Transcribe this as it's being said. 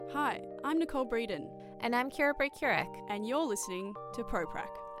Hi, I'm Nicole Breeden, And I'm Kira Burek, and you're listening to ProPrac,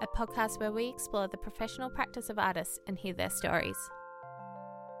 a podcast where we explore the professional practice of artists and hear their stories.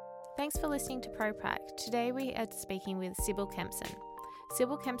 Thanks for listening to ProPrac. Today we are speaking with Sybil Kempson.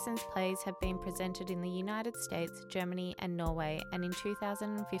 Sybil Kempson's plays have been presented in the United States, Germany and Norway, and in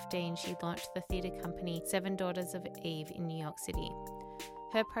 2015 she launched the theatre company Seven Daughters of Eve in New York City.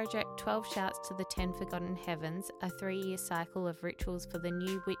 Her project 12 Shouts to the 10 Forgotten Heavens, a 3-year cycle of rituals for the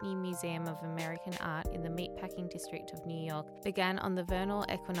new Whitney Museum of American Art in the Meatpacking District of New York, began on the vernal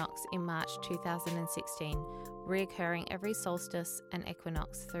equinox in March 2016, reoccurring every solstice and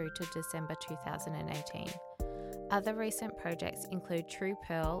equinox through to December 2018. Other recent projects include True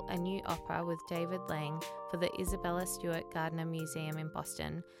Pearl, a new opera with David Lang for the Isabella Stewart Gardner Museum in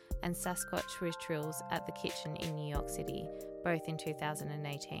Boston, and Sasquatch Rituals at the Kitchen in New York City, both in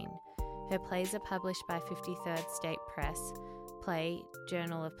 2018. Her plays are published by 53rd State Press, Play,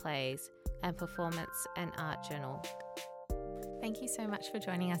 Journal of Plays, and Performance and Art Journal. Thank you so much for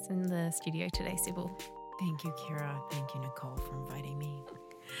joining us in the studio today, Sybil. Thank you, Kira. Thank you, Nicole, for inviting me.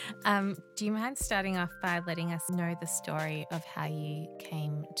 Do you mind starting off by letting us know the story of how you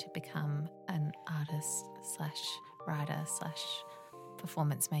came to become an artist / writer /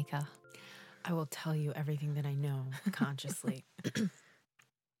 performance maker? I will tell you everything that I know consciously.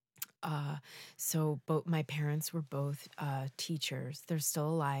 So both my parents were both teachers. They're still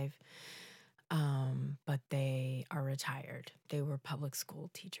alive, but they are retired. They were public school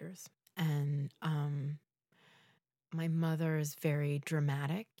teachers. And my mother is very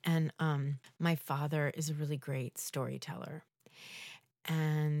dramatic, and my father is a really great storyteller.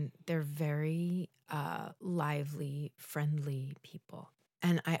 And they're very lively, friendly people.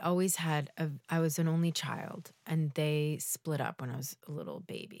 And I always I was an only child, and they split up when I was a little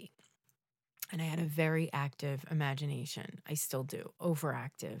baby. And I had a very active imagination. I still do,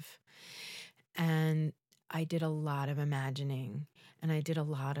 overactive. And I did a lot of imagining, and I did a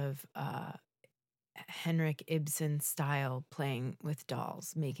lot of Henrik Ibsen style playing with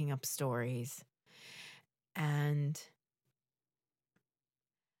dolls, making up stories. And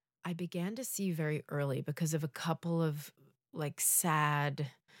I began to see very early, because of a couple of sad,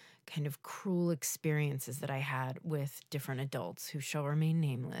 kind of cruel experiences that I had with different adults who shall remain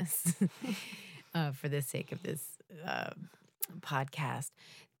nameless for the sake of this podcast,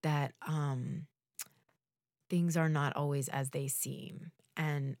 that things are not always as they seem.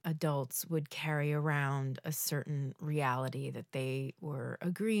 And adults would carry around a certain reality that they were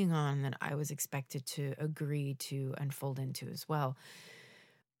agreeing on, that I was expected to agree to and fold into as well,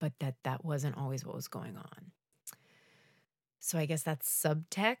 but that wasn't always what was going on. So I guess that's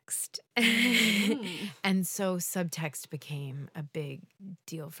subtext. And so subtext became a big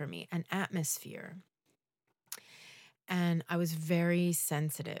deal for me, an atmosphere. And I was very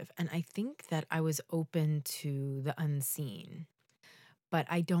sensitive. And I think that I was open to the unseen. But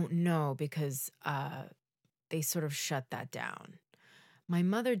I don't know, because they sort of shut that down. My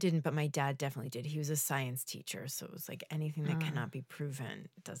mother didn't, but my dad definitely did. He was a science teacher. So it was like anything that cannot be proven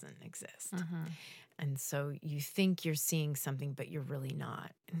doesn't exist. And so you think you're seeing something, but you're really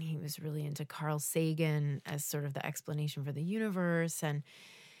not. And he was really into Carl Sagan as sort of the explanation for the universe. And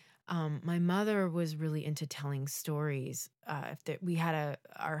my mother was really into telling stories.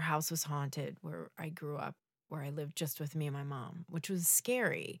 Our house was haunted where I grew up, where I lived just with me and my mom, which was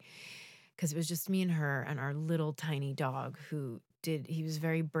scary because it was just me and her and our little tiny dog he was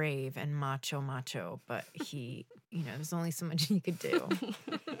very brave and macho, but there's only so much he could do.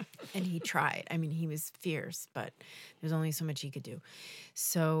 And he tried. I mean, he was fierce, but there's only so much he could do.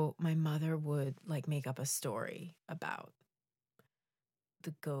 So my mother would make up a story about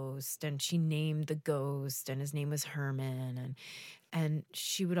the ghost, and she named the ghost, and his name was Herman. And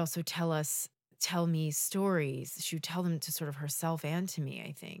she would also tell me stories. She would tell them to sort of herself and to me,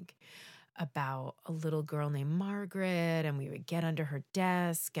 I think, about a little girl named Margaret, and we would get under her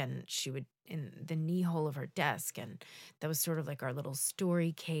desk, and she would in the knee hole of her desk, and that was sort of like our little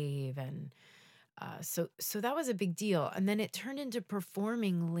story cave. And so that was a big deal. And then it turned into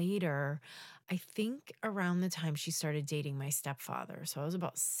performing later, I think around the time she started dating my stepfather. So I was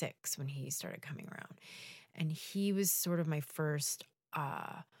about 6 when he started coming around, and he was sort of my first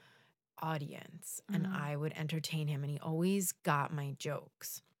audience, and I would entertain him, and he always got my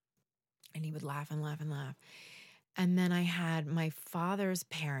jokes. And he would laugh and laugh and laugh. And then I had my father's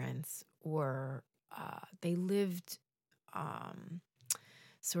parents they lived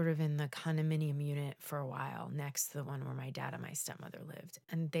sort of in the condominium unit for a while next to the one where my dad and my stepmother lived.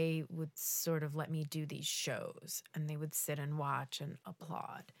 And they would sort of let me do these shows, and they would sit and watch and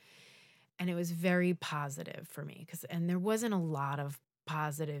applaud. And it was very positive for me, and there wasn't a lot of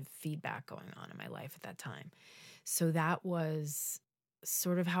positive feedback going on in my life at that time. So that was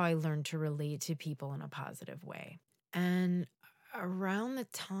sort of how I learned to relate to people in a positive way. And around the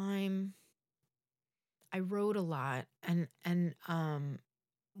time I wrote a lot, and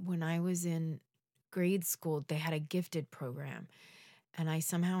when I was in grade school, they had a gifted program, and I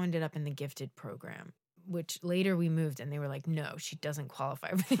somehow ended up in the gifted program, which later we moved and they were like, no, she doesn't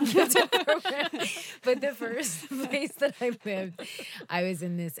qualify for the gifted program. But the first place that I lived, I was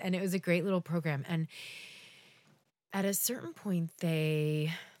in this, and it was a great little program. And at a certain point,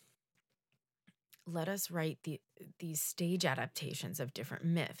 they let us write these stage adaptations of different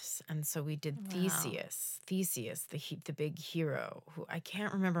myths. And so we did Theseus, the big hero, who I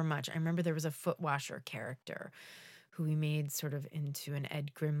can't remember much. I remember there was a foot washer character who we made sort of into an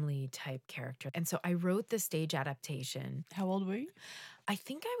Ed Grimley type character. And so I wrote the stage adaptation. How old were you? I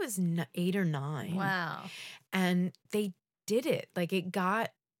think I was 8 or 9. Wow. And they did it. Like, it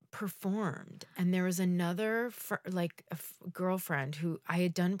got performed. And there was another girlfriend who I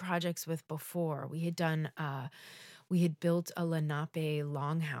had done projects with before. We had built a Lenape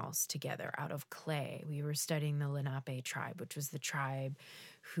longhouse together out of clay. We were studying the Lenape tribe, which was the tribe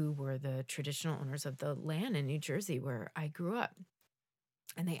who were the traditional owners of the land in New Jersey where I grew up.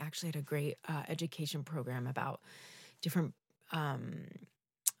 And they actually had a great education program about different, a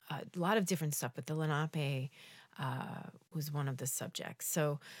lot of different stuff, but the Lenape was one of the subjects.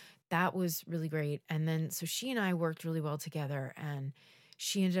 So that was really great. And then, so she and I worked really well together, and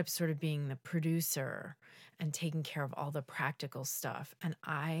she ended up sort of being the producer and taking care of all the practical stuff. And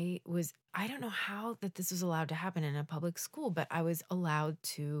I don't know how that this was allowed to happen in a public school, but I was allowed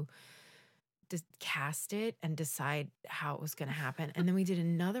to cast it and decide how it was going to happen. And then we did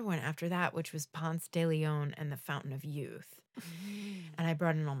another one after that, which was Ponce de Leon and the Fountain of Youth. And I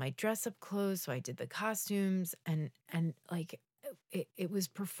brought in all my dress up clothes. So I did the costumes, and like it was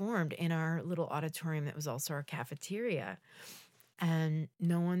performed in our little auditorium that was also our cafeteria. And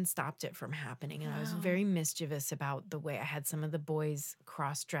no one stopped it from happening. And I was very mischievous about the way I had some of the boys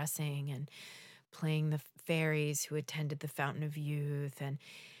cross-dressing and playing the fairies who attended the Fountain of Youth.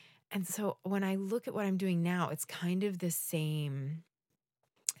 And so when I look at what I'm doing now, it's kind of the same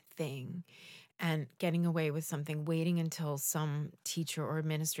thing. And getting away with something, waiting until some teacher or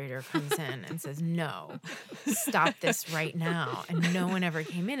administrator comes in and says, no, stop this right now. And no one ever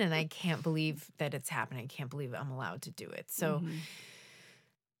came in, and I can't believe that it's happening. I can't believe I'm allowed to do it. So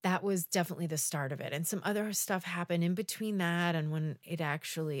that was definitely the start of it. And some other stuff happened in between that and when I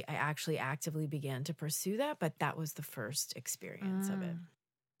actually actively began to pursue that, but that was the first experience of it.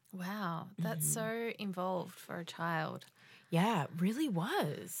 Wow, that's so involved for a child. Yeah, it really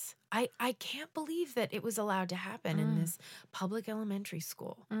was. I can't believe that it was allowed to happen in this public elementary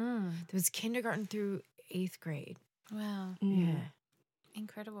school. There was kindergarten through 8th grade. Wow. Yeah.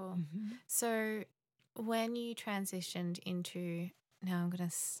 Incredible. So when you transitioned into, now I'm going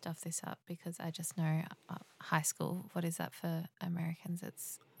to stuff this up because I just know high school, what is that for Americans?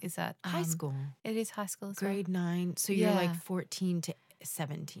 Is that High school. It is high school as Grade 9. So you're like 14 to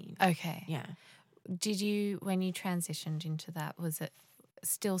 17. Okay. Yeah. Did you, when you transitioned into that, was it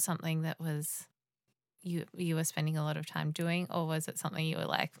still something that was you were spending a lot of time doing, or was it something you were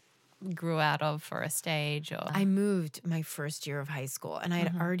like grew out of for a stage? Or I moved my first year of high school, and I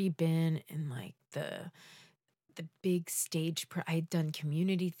had already been in like the big stage. I had done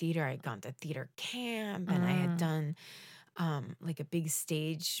community theater. I had gone to theater camp, and I had done like a big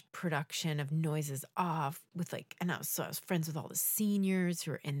stage production of Noises Off with like, and I was friends with all the seniors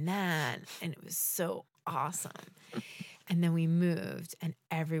who were in that, and it was so awesome. And then we moved, and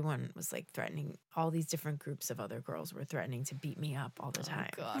everyone was like threatening. All these different groups of other girls were threatening to beat me up all the time.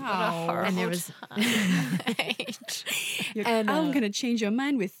 Oh God, what a horrible and there was and I'm going to change your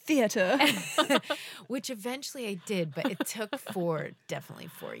mind with theater. Which eventually I did, but it took definitely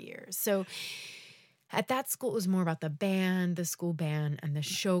 4 years. So at that school, it was more about the band, the school band, and the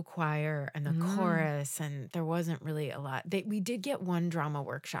show choir and the chorus, and there wasn't really a lot. We did get one drama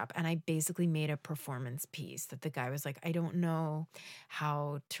workshop, and I basically made a performance piece that the guy was like, I don't know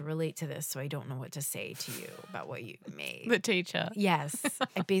how to relate to this, so I don't know what to say to you about what you made. The teacher. Yes.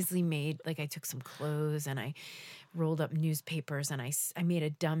 I basically made, like, I took some clothes, and I rolled up newspapers, and I made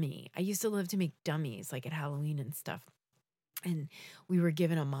a dummy. I used to love to make dummies, like at Halloween and stuff. And we were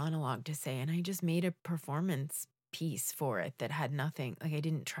given a monologue to say, and I just made a performance piece for it that had nothing, like I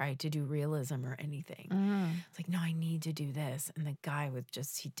didn't try to do realism or anything. It's like, no, I need to do this. And the guy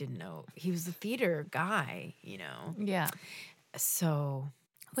he didn't know. He was a theater guy, you know? Yeah. So.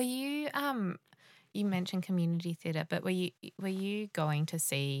 Were you, you mentioned community theatre, but were you going to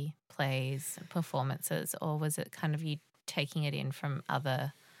see plays, performances, or was it kind of you taking it in from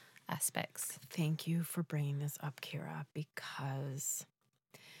other aspects. Thank you for bringing this up, Kira, because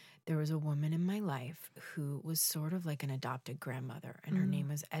there was a woman in my life who was sort of like an adopted grandmother, and her name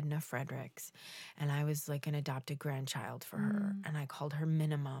was Edna Fredericks, and I was like an adopted grandchild for her, and I called her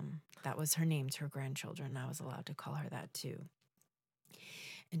Minimum. That was her name to her grandchildren. I was allowed to call her that too.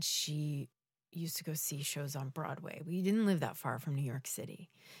 And she used to go see shows on Broadway. We didn't live that far from New York City,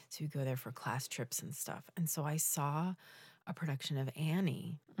 so we'd go there for class trips and stuff. And so I saw a production of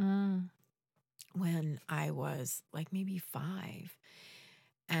Annie when I was like maybe 5.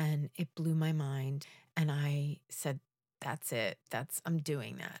 And it blew my mind. And I said, that's it. I'm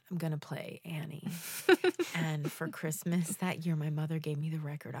doing that. I'm going to play Annie. And for Christmas that year, my mother gave me the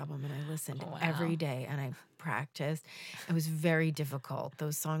record album and I listened every day and I practiced. It was very difficult.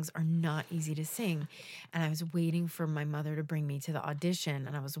 Those songs are not easy to sing. And I was waiting for my mother to bring me to the audition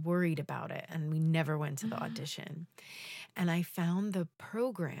and I was worried about it. And we never went to the audition. And I found the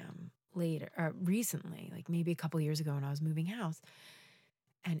program recently, like maybe a couple years ago when I was moving house.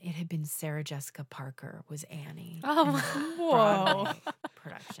 And it had been Sarah Jessica Parker was Annie. Oh, whoa.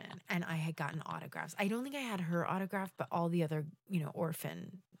 Production. And I had gotten autographs. I don't think I had her autograph, but all the other,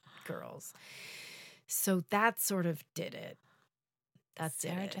 orphan girls. So that sort of did it. That's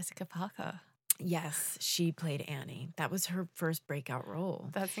Sarah Jessica Parker. Yes, she played Annie. That was her first breakout role.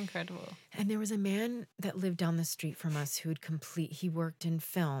 That's incredible. And there was a man that lived down the street from us who he worked in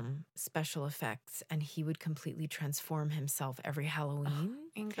film, special effects, and he would completely transform himself every Halloween.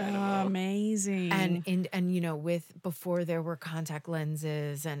 Incredible. Amazing. And before there were contact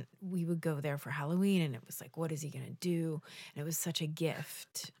lenses, and we would go there for Halloween, and it was like, what is he going to do? And it was such a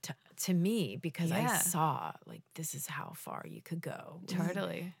gift to me because I saw, like, this is how far you could go.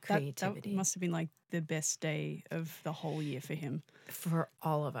 Totally. Creativity. That must have been like the best day of the whole year for him. For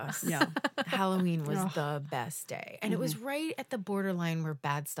all of us. Yeah. Halloween was the best day. And it was right at the borderline where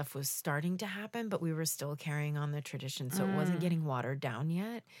bad stuff was starting to happen, but we were still carrying on the tradition. So it wasn't getting watered down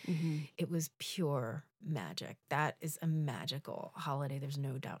yet. It was pure magic. That is a magical holiday. There's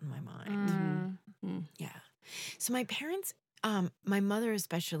no doubt in my mind. Yeah. So my parents, my mother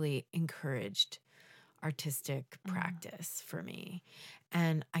especially encouraged artistic practice for me.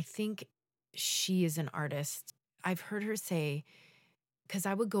 And I think she is an artist. I've heard her say, because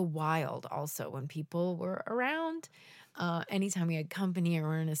I would go wild also when people were around. Anytime we had company or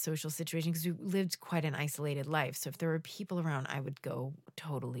were in a social situation, because we lived quite an isolated life. So if there were people around, I would go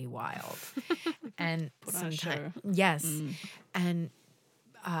totally wild. And sometimes, yes. And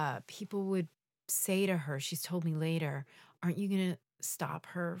people would say to her, she's told me later, aren't you going to stop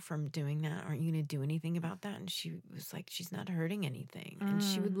her from doing that? Aren't you going to do anything about that? And she was like, she's not hurting anything. And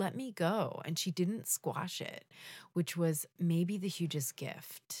she would let me go. And she didn't squash it, which was maybe the hugest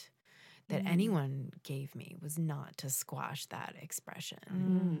gift that anyone gave me, was not to squash that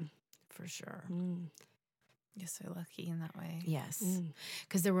expression. For sure. You're so lucky in that way. Yes.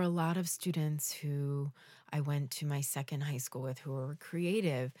 Because there were a lot of students who I went to my second high school with who were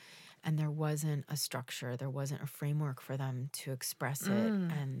creative, and there wasn't a structure, there wasn't a framework for them to express it,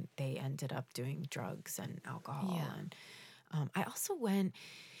 and they ended up doing drugs and alcohol. Yeah. And I also went,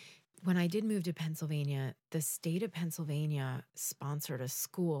 when I did move to Pennsylvania, the state of Pennsylvania sponsored a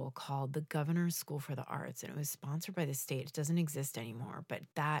school called the Governor's School for the Arts, and it was sponsored by the state. It doesn't exist anymore, but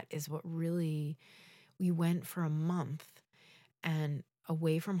that is what really, we went for a month and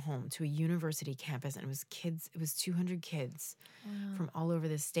away from home to a university campus, and it was 200 kids from all over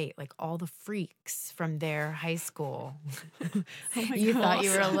the state, like all the freaks from their high school. You thought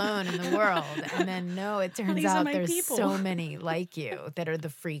you were alone in the world, and then no, it turns out there's so many like you that are the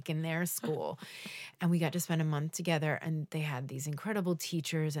freak in their school. And we got to spend a month together, and they had these incredible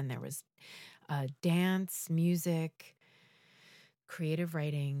teachers, and there was dance, music, creative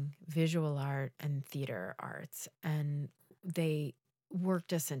writing, visual art, and theater arts, and they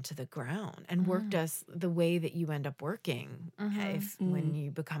worked us into the ground and worked us the way that you end up working when you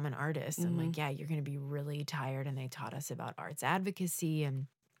become an artist. And like, yeah, you're going to be really tired. And they taught us about arts advocacy, and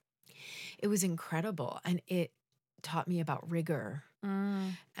it was incredible. And it taught me about rigor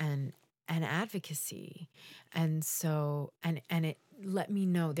and advocacy. And so, and it let me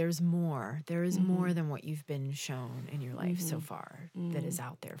know there is more than what you've been shown in your life so far that is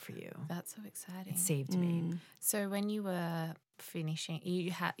out there for you. That's so exciting. It saved me. So when you were finishing, you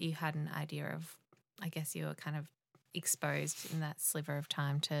had an idea of, I guess you were kind of exposed in that sliver of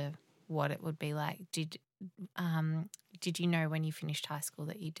time to what it would be like. Did you know when you finished high school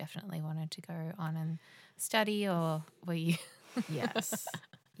that you definitely wanted to go on and study, or were you? Yes.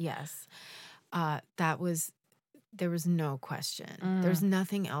 That was there was no question. There's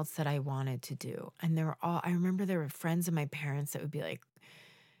nothing else that I wanted to do. And I remember there were friends of my parents that would be like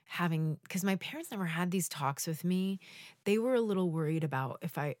because my parents never had these talks with me. They were a little worried about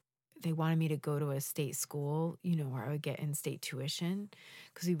they wanted me to go to a state school, where I would get in-state tuition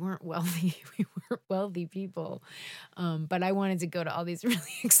because we weren't wealthy. We weren't wealthy people. But I wanted to go to all these really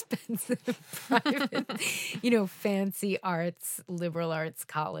expensive private, fancy arts, liberal arts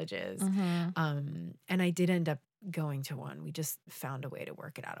colleges. And I did end up going to one. We just found a way to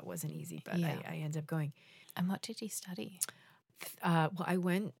work it out. It wasn't easy, but I ended up going. And what did you study? Well, I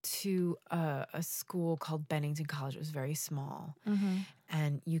went to a school called Bennington College. It was very small,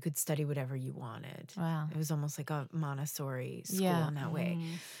 and you could study whatever you wanted. Wow. It was almost like a Montessori school in that way,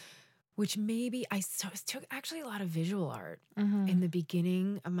 which maybe I took actually a lot of visual art in the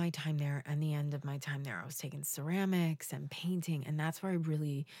beginning of my time there and the end of my time there. I was taking ceramics and painting, and that's where I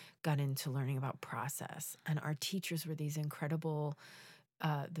really got into learning about process. And our teachers were these incredible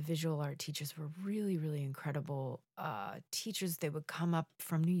the visual art teachers were really, really incredible teachers. They would come up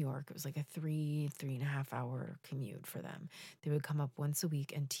from New York. It was like a 3.5 hour commute for them. They would come up once a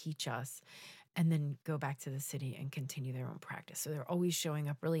week and teach us and then go back to the city and continue their own practice. So they're always showing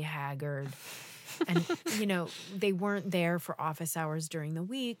up really haggard. And, they weren't there for office hours during the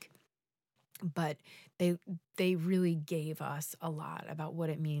week, but they really gave us a lot about what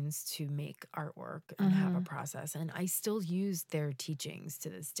it means to make artwork and have a process. And I still use their teachings to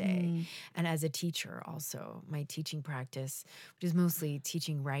this day. And as a teacher also, my teaching practice, which is mostly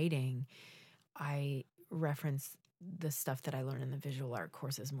teaching writing, I reference the stuff that I learned in the visual art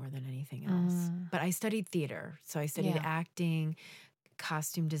courses more than anything else. But I studied theater. So I studied acting,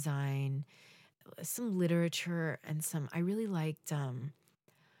 costume design, some literature, and I really liked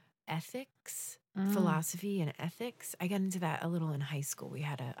ethics, philosophy and ethics. I got into that a little in high school. We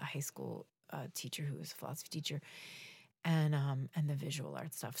had a high school teacher who was a philosophy teacher, and the visual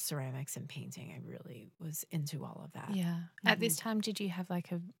art stuff, ceramics and painting. I really was into all of that. Yeah. At this time, did you have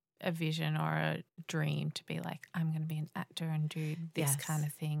like a vision or a dream to be like, I'm going to be an actor and do this kind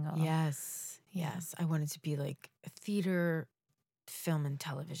of thing? Or... Yes. I wanted to be like a theater, film, and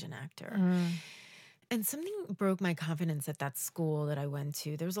television actor. And something broke my confidence at that school that I went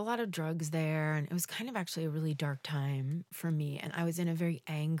to. There was a lot of drugs there, and it was kind of actually a really dark time for me. And I was in a very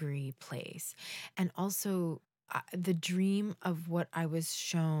angry place. And also, the dream of what I was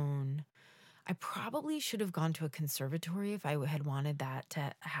shown, I probably should have gone to a conservatory if I had wanted that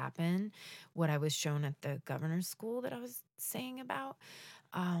to happen, what I was shown at the governor's school that I was saying about.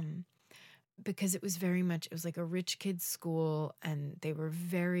 Because it was it was like a rich kid's school, and they were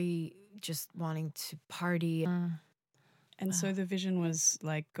very just wanting to party. And so the vision was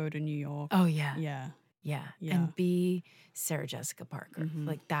like go to New York. Oh, yeah. Yeah. And be Sarah Jessica Parker.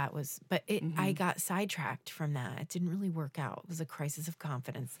 Like that was, but I got sidetracked from that. It didn't really work out. It was a crisis of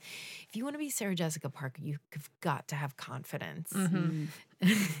confidence. If you want to be Sarah Jessica Parker, you've got to have confidence.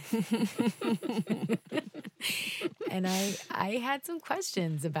 And I had some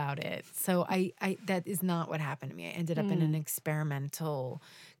questions about it. So I that is not what happened to me. I ended up in an experimental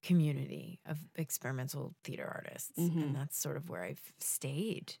community of experimental theater artists. And that's sort of where I've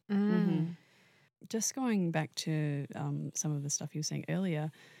stayed. Just going back to some of the stuff you were saying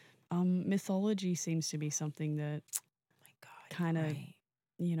earlier, mythology seems to be something that kind of,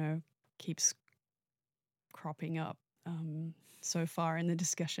 keeps cropping up so far in the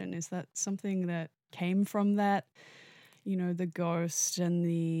discussion. Is that something that came from that, the ghost and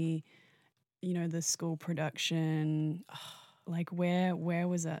the school production? Like where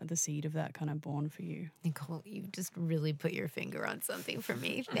was the seed of that kind of born for you? Nicole, you just really put your finger on something for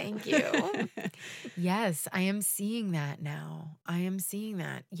me. Thank you. Yes, I am seeing that now. I am seeing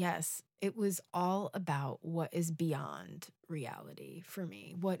that. Yes, it was all about what is beyond reality for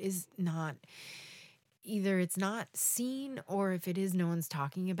me. What is not, either it's not seen, or if it is, no one's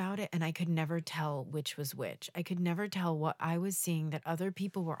talking about it. And I could never tell which was which. I could never tell what I was seeing that other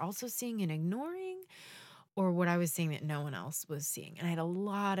people were also seeing and ignoring, or what I was seeing that no one else was seeing. And I had a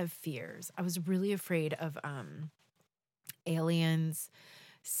lot of fears. I was really afraid of aliens,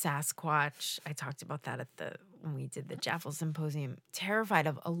 Sasquatch. I talked about that when we did the Jaffel Symposium. Terrified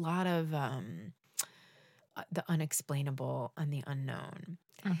of a lot of the unexplainable and the unknown.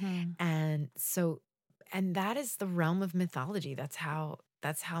 And that is the realm of mythology. That's how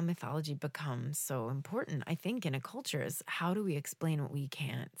mythology becomes so important, I think, in a culture, is how do we explain what we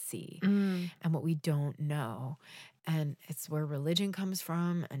can't see and what we don't know? And it's where religion comes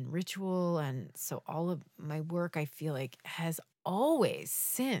from, and ritual. And so all of my work, I feel like, has always,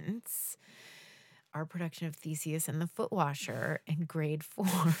 since our production of Theseus and the Foot Washer in grade 4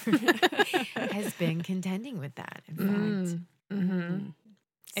 has been contending with that, in fact. Mm-hmm.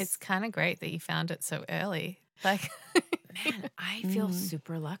 It's kind of great that you found it so early. Like, man, I feel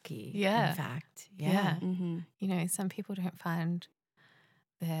super lucky. Yeah. In fact. Yeah. Mm-hmm. You know, some people don't find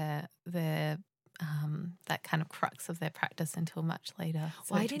their that kind of crux of their practice until much later.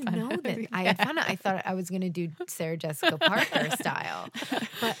 So Well, I didn't know that. I had found out. I thought I was going to do Sarah Jessica Parker style.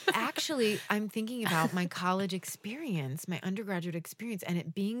 But actually, I'm thinking about my college experience, my undergraduate experience, and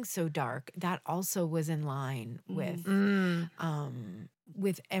it being so dark, that also was in line with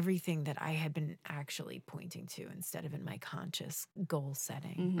everything that I had been actually pointing to instead of in my conscious goal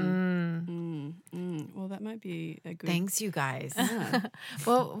setting. Well, that might be a good... Thanks, you guys. Yeah.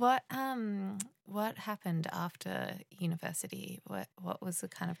 Well, what happened after university? What was the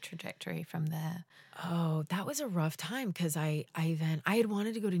kind of trajectory from there? Oh, that was a rough time because I had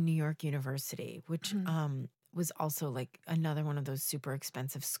wanted to go to New York University, which was also like another one of those super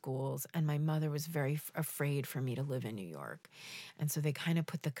expensive schools. And my mother was very afraid for me to live in New York. And so they kind of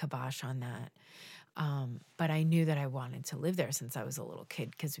put the kibosh on that. But I knew that I wanted to live there since I was a little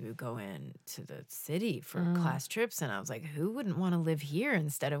kid because we would go in to the city for class trips. And I was like, who wouldn't want to live here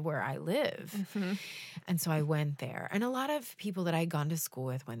instead of where I live? And so I went there. And a lot of people that I'd gone to school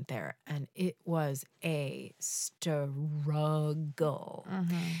with went there. And it was a struggle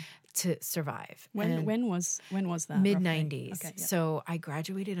to survive. When was that? Mid-90s. Okay, yep. So I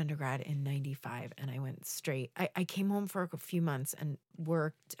graduated undergrad in 95 and I went straight. I came home for a few months and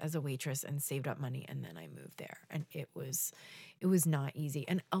worked as a waitress and saved up money, and then I moved there. And it was not easy.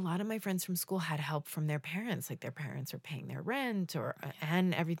 And a lot of my friends from school had help from their parents, like their parents were paying their rent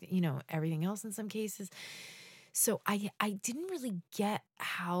and everything, everything else in some cases. So I didn't really get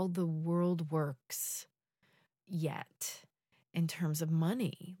how the world works yet. In terms of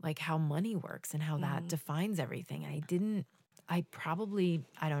money, like how money works and how that defines everything. I don't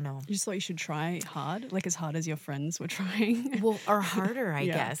know. You just thought you should try hard, like as hard as your friends were trying? Well, or harder, I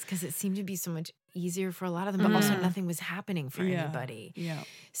guess, because it seemed to be so much easier for a lot of them, but also nothing was happening for anybody. Yeah.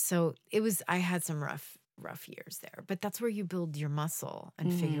 So I had some rough years there, but that's where you build your muscle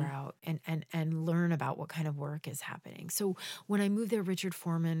and figure out and learn about what kind of work is happening. So when I moved there, Richard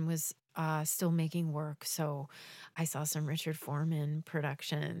Foreman was still making work. So I saw some Richard Foreman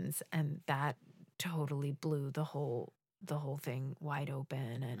productions, and that totally blew the whole thing wide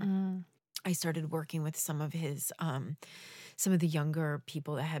open. And I started working with some of his, some of the younger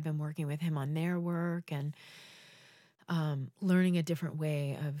people that had been working with him on their work, and learning a different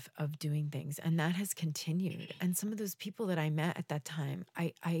way of doing things. And that has continued. And some of those people that I met at that time,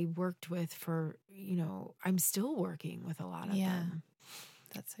 I worked with for, I'm still working with a lot of them.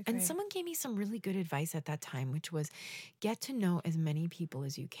 That's so great. And someone gave me some really good advice at that time, which was get to know as many people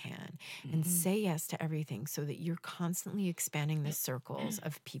as you can and say yes to everything so that you're constantly expanding the circles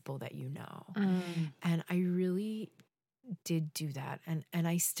of people that you know. And I really did do that. And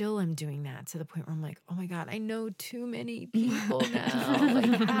I still am doing that to the point where I'm like, oh my God, I know too many people now.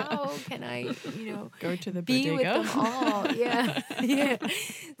 Like, how can I, go to the be bodega with them all? Yeah.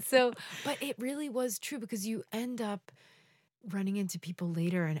 So, but it really was true because you end up running into people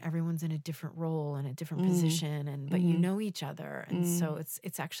later and everyone's in a different role and a different position, but you know each other. And so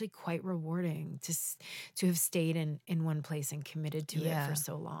it's actually quite rewarding to have stayed in one place and committed to it for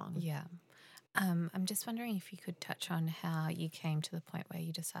so long. Yeah. I'm just wondering if you could touch on how you came to the point where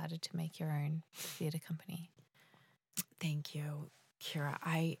you decided to make your own theatre company. Thank you, Kira.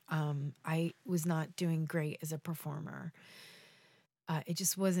 I was not doing great as a performer. It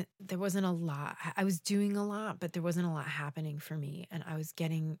just there wasn't a lot. I was doing a lot, but there wasn't a lot happening for me. And I was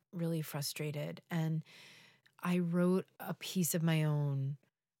getting really frustrated. And I wrote a piece of my own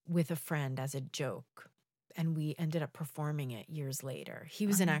with a friend as a joke. And we ended up performing it years later. He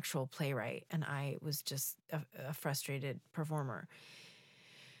was an actual playwright, and I was just a frustrated performer.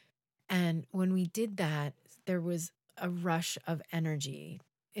 And when we did that, there was a rush of energy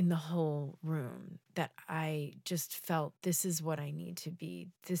in the whole room that I just felt, this is what I need to be.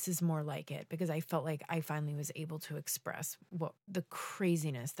 This is more like it, because I felt like I finally was able to express what the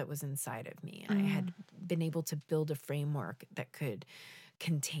craziness that was inside of me. And I had been able to build a framework that could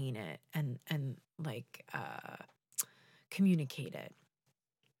contain it and communicate it.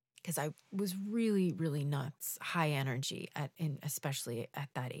 Because I was really, really nuts, high energy especially at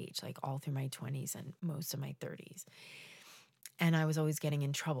that age, like all through my 20s and most of my 30s. And I was always getting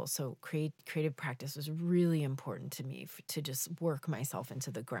in trouble. So creative practice was really important to me to just work myself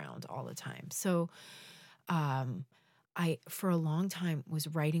into the ground all the time. So I, for a long time, was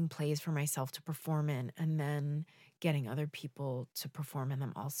writing plays for myself to perform in, and then getting other people to perform in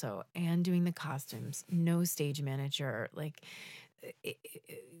them also, and doing the costumes, no stage manager, like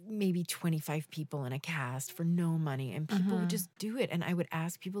maybe 25 people in a cast for no money, and people would just do it. And I would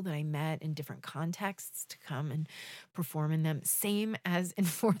ask people that I met in different contexts to come and perform in them, same as in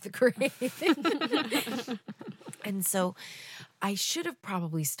fourth grade. And so I should have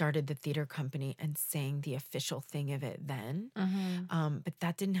probably started the theater company and sang the official thing of it then. But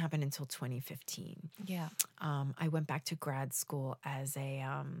that didn't happen until 2015. Yeah. I went back to grad school as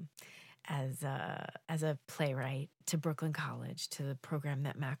a playwright to Brooklyn College, to the program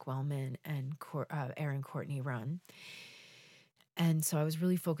that Mac Wellman and Aaron Courtney run. And so I was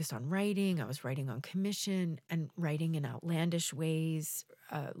really focused on writing. I was writing on commission and writing in outlandish ways,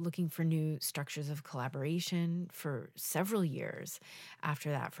 looking for new structures of collaboration for several years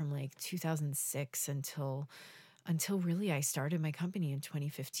after that, from like 2006 until really I started my company in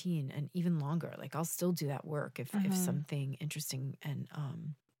 2015, and even longer. Like I'll still do that work if something interesting and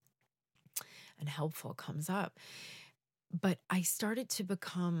helpful comes up. But I started to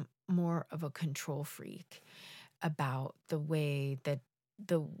become more of a control freak about the way that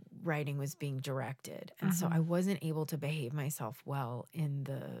the writing was being directed. And so I wasn't able to behave myself well in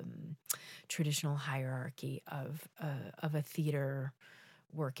the traditional hierarchy of a theater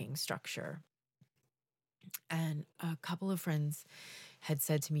working structure. And a couple of friends had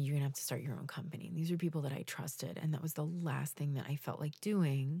said to me, you're going to have to start your own company. And these are people that I trusted. And that was the last thing that I felt like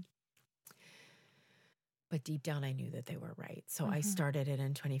doing. But deep down, I knew that they were right. So I started it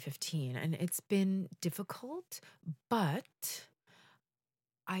in 2015. And it's been difficult, but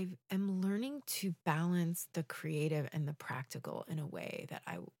I am learning to balance the creative and the practical in a way that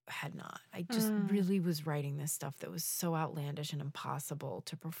I had not. I just really was writing this stuff that was so outlandish and impossible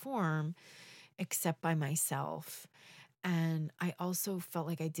to perform except by myself. And I also felt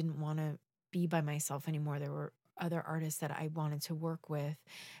like I didn't want to be by myself anymore. There were other artists that I wanted to work with.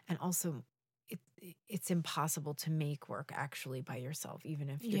 And also, it's impossible to make work actually by yourself, even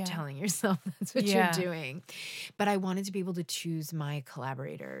if you're telling yourself that's what you're doing. But I wanted to be able to choose my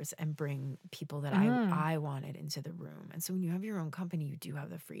collaborators and bring people that I wanted into the room. And so when you have your own company, you do have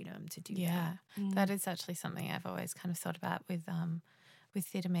the freedom to do that. That is actually something I've always kind of thought about with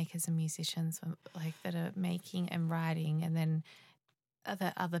theatre makers and musicians, like that are making and writing, and then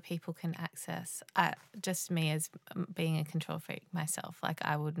that other people can access. Just me as being a control freak myself, like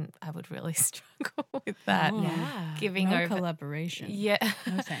I would really struggle with that. Giving no over collaboration. Yeah,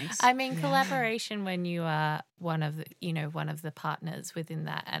 no thanks. I mean collaboration when you are one of the partners within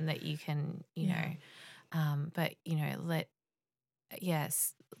that, and that you can but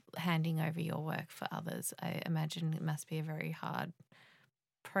handing over your work for others, I imagine it must be a very hard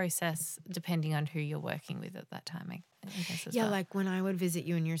process depending on who you're working with at that time. I guess as well. Like when I would visit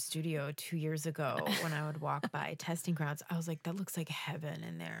you in your studio 2 years ago, when I would walk by Testing Grounds, I was like, that looks like heaven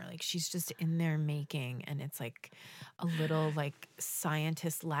in there. Like she's just in there making, and it's like a little like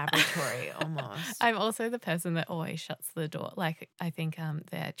scientist laboratory almost. I'm also the person that always shuts the door. Like I think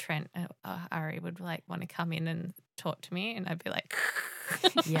Trent Ari would like want to come in and talk to me, and I'd be like,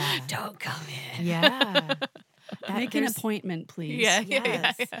 don't come in. Yeah. Make an appointment, please.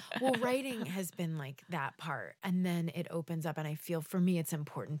 Yes. Well, writing has been like that part. And then it opens up. And I feel for me, it's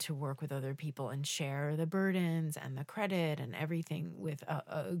important to work with other people and share the burdens and the credit and everything with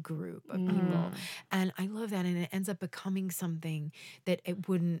a group of people. And I love that. And it ends up becoming something that it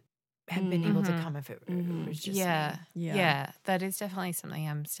wouldn't have been able to come if it was just me. Yeah. That is definitely something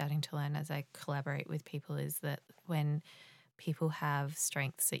I'm starting to learn as I collaborate with people, is that when people have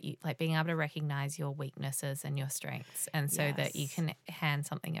strengths, that you like being able to recognize your weaknesses and your strengths, and so that you can hand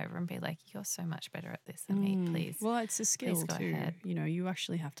something over and be like, you're so much better at this than me, please. Well, it's a skill go too. ahead. You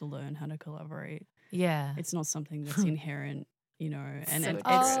actually have to learn how to collaborate. Yeah. It's not something that's inherent, and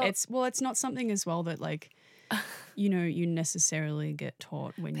So it's not something as well that like you necessarily get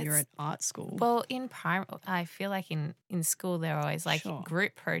taught when you're at art school. Well, I feel like in school they're always like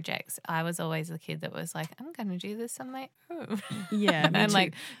group projects. I was always the kid that was like, I'm going to do this on my own. Yeah, me and too.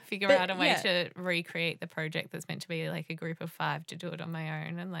 like figure out a way to recreate the project that's meant to be like a group of 5, to do it on my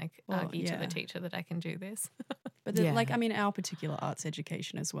own, and like argue to the teacher that I can do this. But our particular arts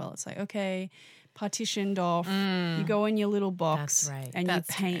education as well, it's like, okay, partitioned off, you go in your little box. That's right. And you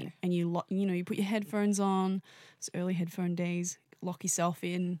paint and you put your headphones on. It's early headphone days, lock yourself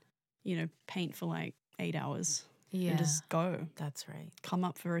in, paint for like 8 hours and just go. That's right. Come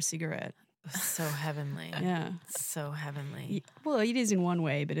up for a cigarette. So heavenly. Yeah. So heavenly. Well, it is in one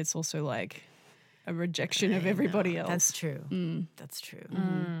way, but it's also like a rejection of everybody else. That's true. Mm. That's true.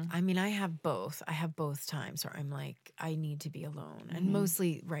 Mm-hmm. I mean, I have both. I have both times where I'm like, I need to be alone. And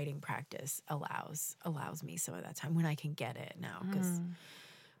mostly writing practice allows me some of that time when I can get it now.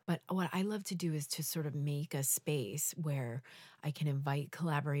 But what I love to do is to sort of make a space where I can invite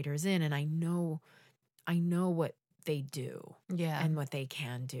collaborators in, and I know what they do and what they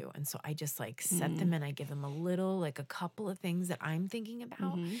can do. And so I just like set them in. I give them a couple of things that I'm thinking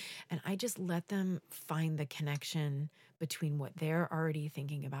about. And I just let them find the connection between what they're already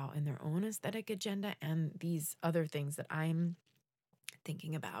thinking about in their own aesthetic agenda and these other things that I'm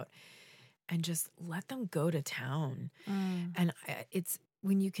thinking about. And just let them go to town. And it's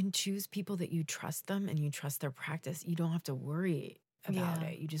when you can choose people that you trust them and you trust their practice, you don't have to worry about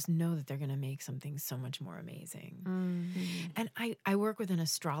it. You just know that they're going to make something so much more amazing. And I work with an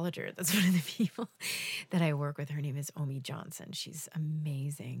astrologer. That's one of the people that I work with. Her name is Omi Johnson. She's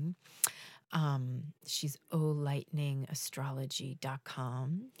amazing. She's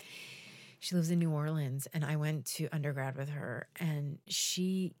olightningastrology.com. She lives in New Orleans, and I went to undergrad with her, and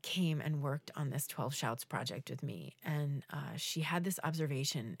she came and worked on this 12 Shouts project with me. And she had this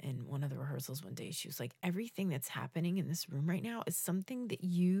observation in one of the rehearsals one day. She was like, everything that's happening in this room right now is something that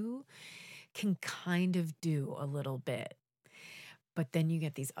you can kind of do a little bit. But then you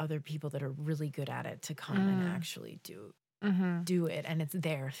get these other people that are really good at it to come and actually do it, and it's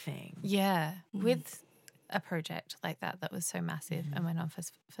their thing. Yeah. With a project like that was so massive and went on for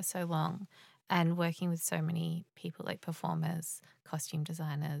so long, and working with so many people like performers, costume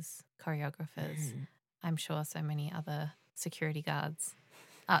designers, choreographers, I'm sure so many other security guards,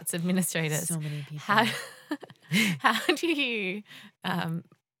 arts administrators. So many people. How do you, I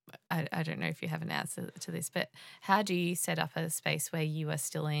don't know if you have an answer to this, but how do you set up a space where you are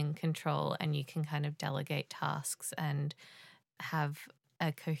still in control and you can kind of delegate tasks and have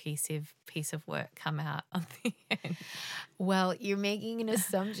a cohesive piece of work come out on the end? Well, you're making an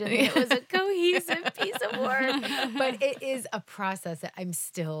assumption that it was a cohesive piece of work, but it is a process that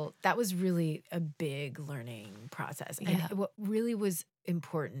that was really a big learning process. And what really was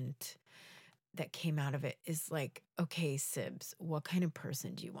important that came out of it is like, okay, Sibs, what kind of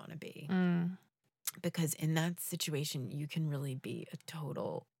person do you want to be? Because in that situation, you can really be a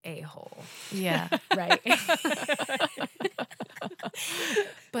total a-hole. Yeah. Right?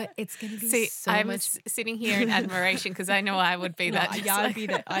 But it's going to be I'm much... sitting here in admiration because I know I would be that. Yeah,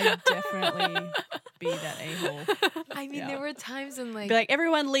 I'd definitely be that a-hole. I mean, there were times when be like,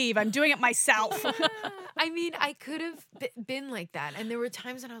 everyone leave. I'm doing it myself. I mean, I could have been like that. And there were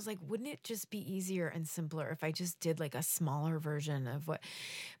times when I was like, wouldn't it just be easier and simpler if I just did like a smaller version of what...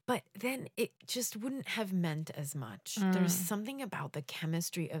 But then it just wouldn't have meant as much. There's something about the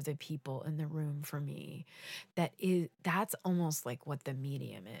chemistry of the people in the room for me that's almost like what the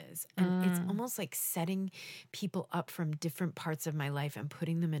medium is. And it's almost like setting people up from different parts of my life and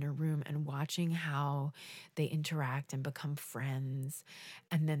putting them in a room and watching how they interact and become friends.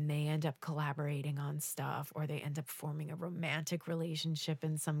 And then they end up collaborating on stuff, or they end up forming a romantic relationship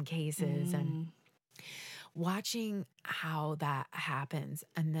in some cases. And watching how that happens.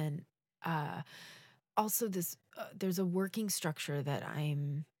 And then also there's a working structure that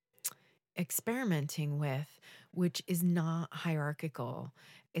I'm experimenting with, which is not hierarchical.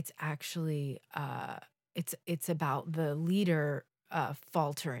 It's actually it's about the leader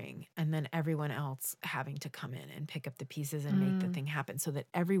faltering and then everyone else having to come in and pick up the pieces and make the thing happen, so that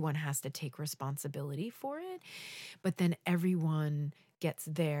everyone has to take responsibility for it, but then everyone gets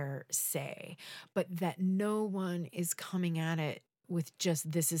their say, but that no one is coming at it with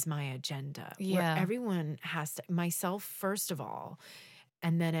just, this is my agenda. Where everyone has to, myself first of all,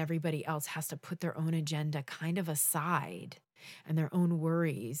 and then everybody else has to put their own agenda kind of aside and their own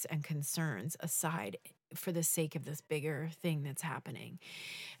worries and concerns aside for the sake of this bigger thing that's happening.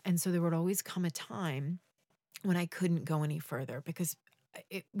 And so there would always come a time when I couldn't go any further because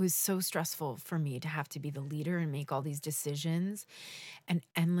it was so stressful for me to have to be the leader and make all these decisions and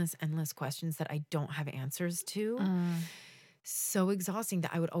endless questions that I don't have answers to. So exhausting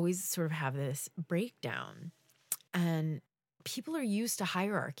that I would always sort of have this breakdown. And people are used to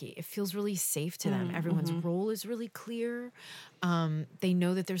hierarchy. It feels really safe to them. Everyone's role is really clear. They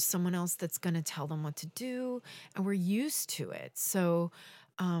know that there's someone else that's going to tell them what to do, and we're used to it. So,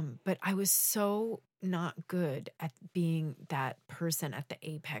 but I was so not good at being that person at the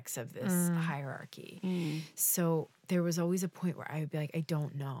apex of this hierarchy. So there was always a point where I would be like, I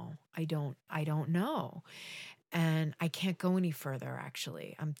don't know. I don't know. And I can't go any further,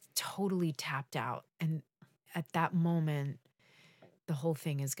 actually. I'm totally tapped out. And at that moment, the whole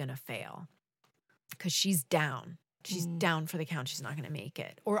thing is going to fail because she's down. She's down for the count. She's not going to make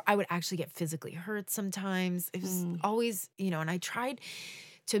it. Or I would actually get physically hurt sometimes. It was always, and I tried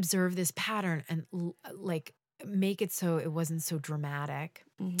to observe this pattern and like make it so it wasn't so dramatic.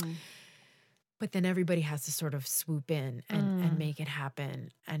 Mm-hmm. But then everybody has to sort of swoop in and make it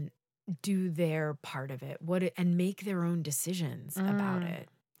happen and do their part of it, and make their own decisions about it.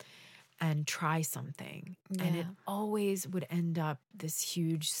 And try something. Yeah. And it always would end up this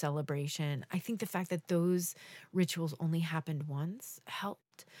huge celebration. I think the fact that those rituals only happened once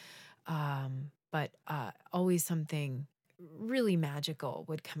helped. But always something really magical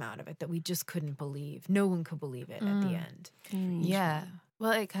would come out of it that we just couldn't believe. No one could believe it at the end. Yeah.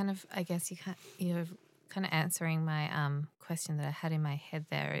 Well, it kind of, I guess you're kind of answering my question that I had in my head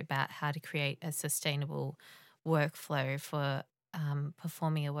there about how to create a sustainable workflow for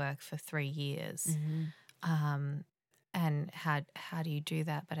performing a work for 3 years, and how do you do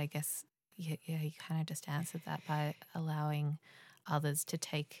that? But I guess you kind of just answered that by allowing others to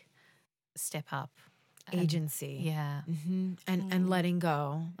step up, agency, and letting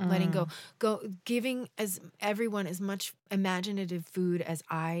go, giving everyone as much imaginative food as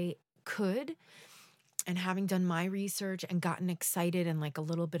I could. And having done my research and gotten excited and like a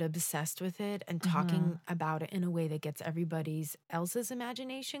little bit obsessed with it and talking about it in a way that gets everybody's else's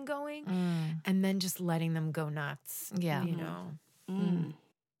imagination going and then just letting them go nuts. Yeah. How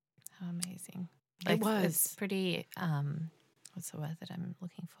amazing. It was. It's pretty, what's the word that I'm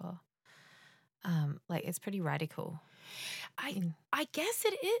looking for? It's pretty radical. I guess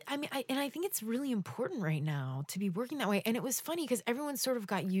it is. I mean, I think it's really important right now to be working that way. And it was funny because everyone sort of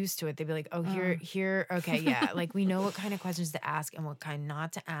got used to it. They'd be like, oh, here, okay, yeah. Like we know what kind of questions to ask and what kind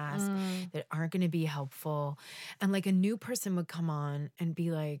not to ask that aren't going to be helpful. And like a new person would come on and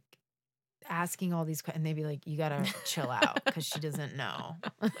be like, asking all these questions, and they'd be like, you gotta chill out because she doesn't know.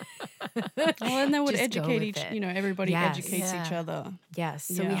 Well, and they would educate everybody educates each other. Yes.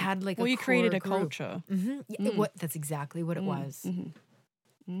 So we had like you created a culture. That's exactly what it was.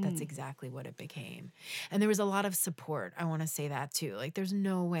 That's exactly what it became. And there was a lot of support. I want to say that too. Like there's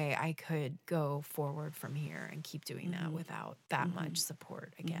no way I could go forward from here and keep doing that without that much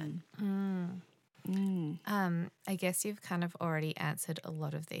support again. I guess you've kind of already answered a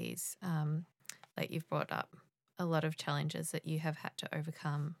lot of these. Like you've brought up a lot of challenges that you have had to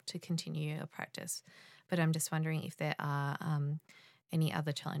overcome to continue your practice. But I'm just wondering if there are any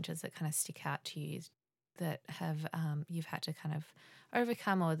other challenges that kind of stick out to you that have you've had to kind of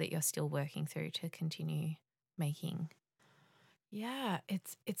overcome or that you're still working through to continue making. Yeah,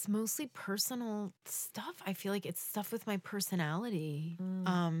 it's mostly personal stuff. I feel like it's stuff with my personality.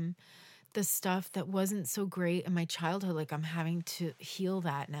 The stuff that wasn't so great in my childhood, like I'm having to heal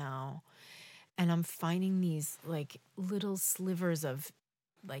that now. And I'm finding these like little slivers of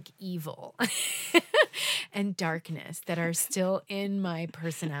like evil and darkness that are still in my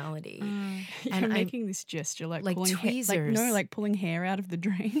personality. You're making this gesture like pulling tweezers. Like pulling hair out of the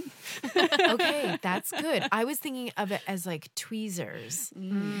drain. Okay, that's good. I was thinking of it as like tweezers.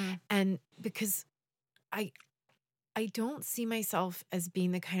 And because I don't see myself as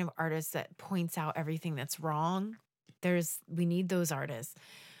being the kind of artist that points out everything that's wrong. We need those artists.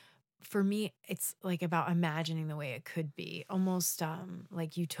 For me, it's like about imagining the way it could be, almost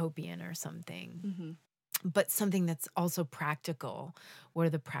like utopian or something. But something that's also practical. What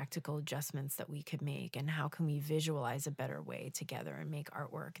are the practical adjustments that we could make, and how can we visualize a better way together and make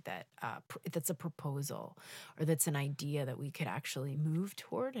artwork that's a proposal or that's an idea that we could actually move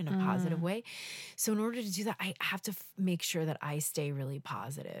toward in a positive way? So in order to do that, I have to make sure that I stay really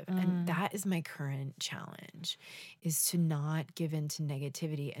positive. And that is my current challenge, is to not give in to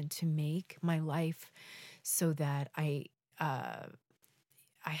negativity and to make my life so that I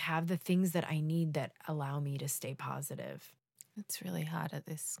have the things that I need that allow me to stay positive. It's really hard at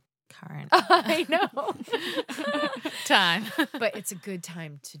this current I know time. But it's a good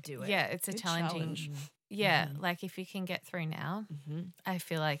time to do it. Yeah, it's a challenge. Yeah, like if you can get through now, I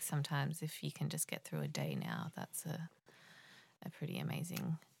feel like sometimes if you can just get through a day now, that's a pretty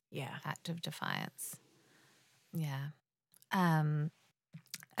amazing act of defiance. Yeah.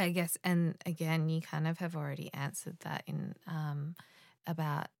 I guess, and again, you kind of have already answered that in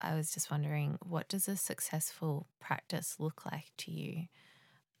I was just wondering, what does a successful practice look like to you?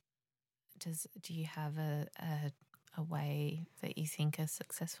 Do you have a way that you think a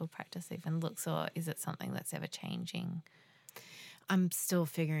successful practice even looks, or is it something that's ever changing? I'm still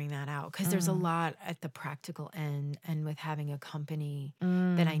figuring that out because there's a lot at the practical end, and with having a company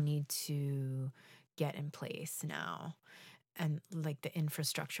that I need to get in place now. And like the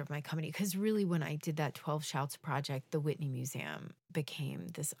infrastructure of my company. Because really when I did that 12 Shouts project, the Whitney Museum became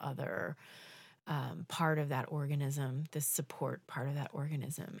this other part of that organism, this support part of that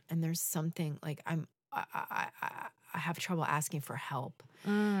organism. And there's something like I have trouble asking for help,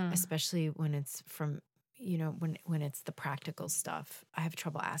 especially when it's from, when it's the practical stuff. I have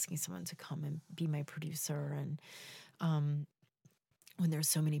trouble asking someone to come and be my producer. And when there's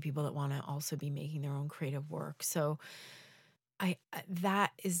so many people that want to also be making their own creative work. So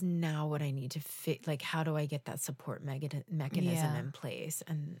that is now what I need to fit. Like, how do I get that support mechanism in place?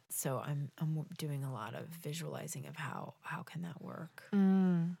 And so I'm doing a lot of visualizing of how can that work at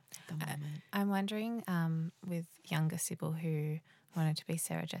the moment. I'm wondering with younger Sybil who wanted to be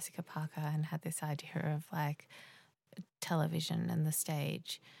Sarah Jessica Parker and had this idea of like television and the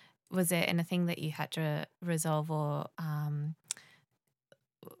stage, was there anything that you had to resolve, or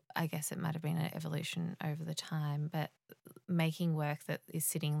I guess it might have been an evolution over the time, but making work that is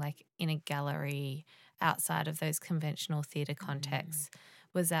sitting like in a gallery outside of those conventional theatre contexts,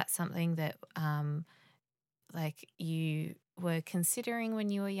 was that something that like you were considering when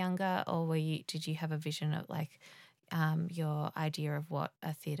you were younger, or did you have a vision of like your idea of what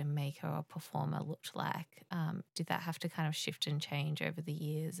a theatre maker or performer looked like? Did that have to kind of shift and change over the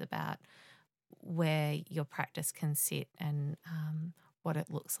years about where your practice can sit and what it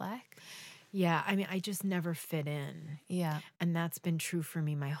looks like? Yeah, I mean, I just never fit in. Yeah. And that's been true for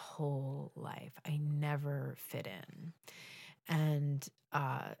me my whole life. I never fit in. And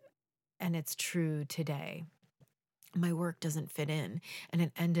it's true today. My work doesn't fit in. And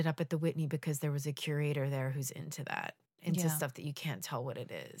it ended up at the Whitney because there was a curator there who's into that, into stuff that you can't tell what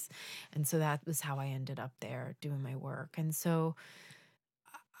it is. And so that was how I ended up there doing my work. And so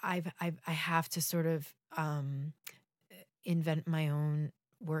I have to sort of invent my own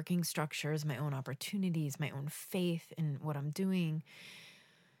working structures, my own opportunities, my own faith in what I'm doing.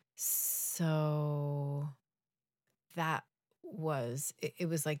 So that was, it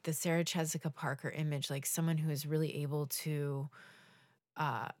was like the Sarah Jessica Parker image, like someone who is really able to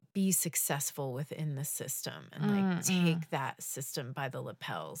be successful within the system and like take that system by the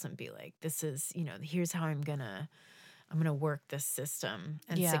lapels and be like, this is, here's how I'm gonna work this system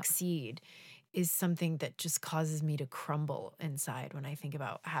and succeed, is something that just causes me to crumble inside when I think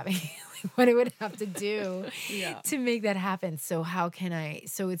about having like, what I would have to do to make that happen. So how can I?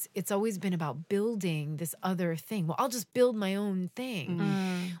 So it's always been about building this other thing. Well, I'll just build my own thing,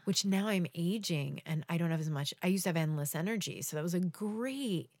 which now I'm aging and I don't have as much. I used to have endless energy, so that was a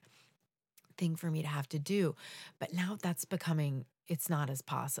great thing for me to have to do. But now that's becoming. It's not as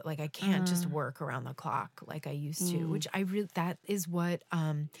possible. Like I can't just work around the clock like I used to, which that is what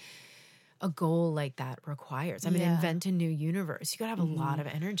a goal like that requires. I mean, invent a new universe. You got to have a lot of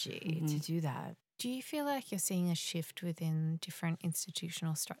energy to do that. Do you feel like you're seeing a shift within different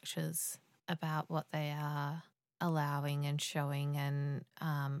institutional structures about what they are allowing and showing and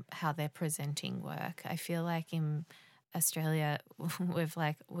how they're presenting work? I feel like in Australia,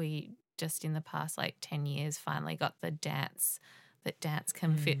 we just in the past 10 years finally got that dance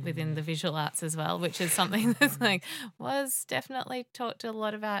can fit within the visual arts as well, which is something that's was definitely talked a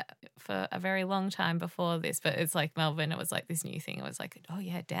lot about for a very long time before this. But it's like Melbourne, it was like this new thing. It was like, oh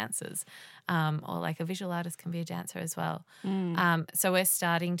yeah, dancers, or like a visual artist can be a dancer as well. So we're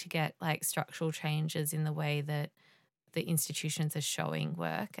starting to get like structural changes in the way that the institutions are showing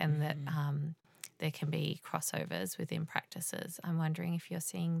work, and that there can be crossovers within practices. I'm wondering if you're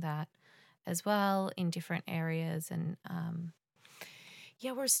seeing that as well in different areas and.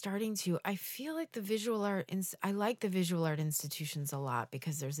 Yeah, we're starting to. I feel like I like the visual art institutions a lot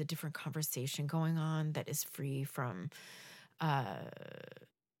because there's a different conversation going on that is free from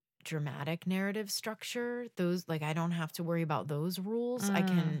dramatic narrative structure. Those, I don't have to worry about those rules. I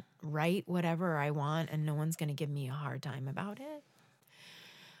can write whatever I want and no one's going to give me a hard time about it.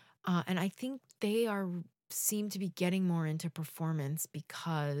 And I think they seem to be getting more into performance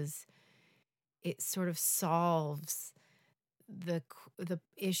because it sort of solves the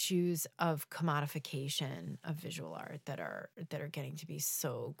issues of commodification of visual art that are getting to be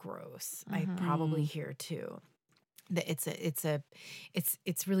so gross. I probably hear too that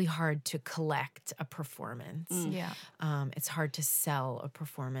it's really hard to collect a performance. It's hard to sell a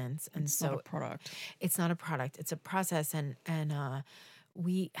performance, and it's not a product. It's not a product. It's a process, and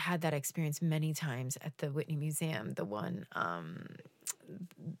we had that experience many times at the Whitney Museum. The one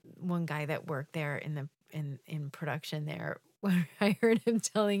guy that worked there in production there, where I heard him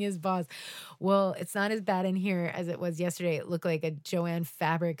telling his boss, well, it's not as bad in here as it was yesterday. It looked like a Joanne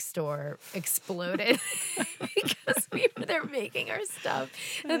fabric store exploded because we were there making our stuff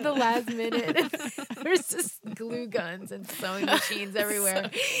at the last minute. There's just glue guns and sewing machines everywhere.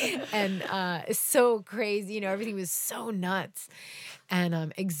 And it's so crazy. Everything was so nuts.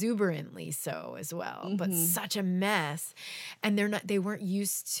 and exuberantly so as well, but such a mess. And they weren't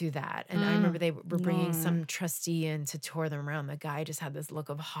used to that. And I remember they were bringing some trustee in to tour them around. The guy just had this look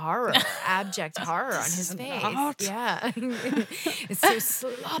of horror, abject horror on his face. Yeah. It's so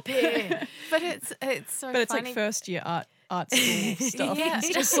sloppy. But it's so But it's funny. like first year art school stuff. Yeah. It's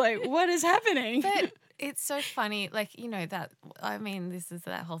just like, what is happening? But it's so funny, like, you know, that, I mean, this is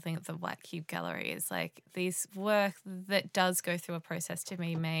that whole thing of the Black Cube Gallery is like this work that does go through a process to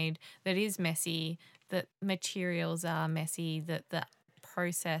be made that is messy, that materials are messy, that the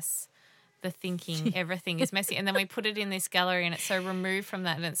process, the thinking, everything is messy. And then we put it in this gallery and it's so removed from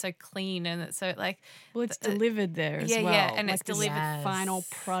that and it's so clean and it's so like. Well, it's delivered there as well. Yeah, and like it's delivered. the final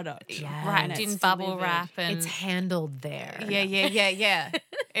product. Yes. Wrapped in bubble delivered. wrap. And It's handled there. Yeah.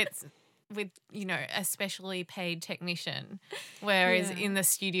 It's with, you know, a specially paid technician. Whereas in the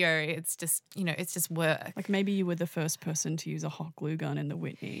studio, it's just, you know, it's just work. Like maybe you were the first person to use a hot glue gun in the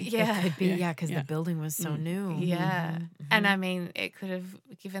Whitney. Yeah. It could be, because the building was so new. Yeah. And I mean, it could have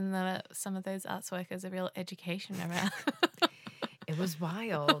given some of those arts workers a real education around. It was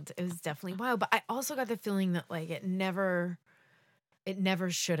wild. It was definitely wild. But I also got the feeling that like it never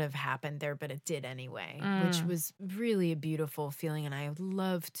should have happened there, but it did anyway, which was really a beautiful feeling. And I would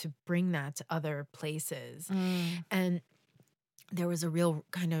love to bring that to other places. And there was a real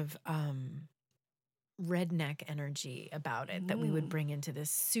kind of redneck energy about it that we would bring into this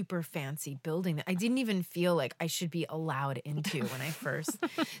super fancy building that I didn't even feel like I should be allowed into when I first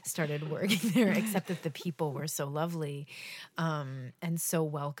started working there, except that the people were so lovely and so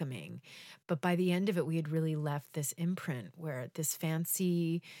welcoming. But by the end of it, we had really left this imprint where this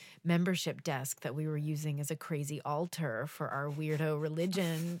fancy membership desk that we were using as a crazy altar for our weirdo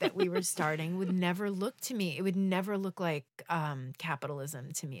religion that we were starting would never look to me. It would never look like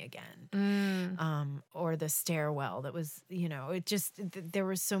capitalism to me again. Or the stairwell that was, you know, it just, there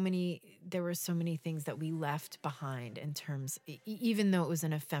were so many things that we left behind in terms, even though it was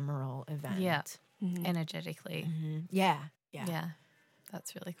an ephemeral event. Yeah. Energetically. Yeah.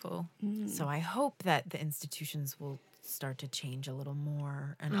 That's really cool. So I hope that the institutions will start to change a little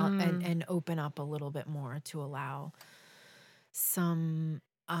more and open up a little bit more to allow some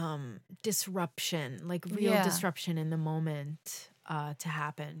disruption, like real disruption in the moment to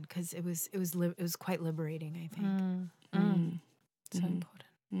happen, because it was quite liberating, I think. So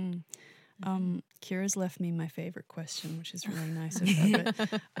important. Kira's left me my favorite question, which is really nice of her.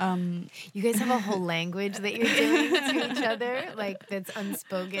 But, you guys have a whole language that you're doing to each other, like that's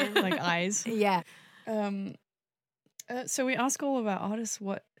unspoken, like eyes. Yeah. So we ask all of our artists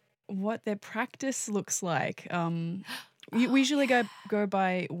what their practice looks like. We usually go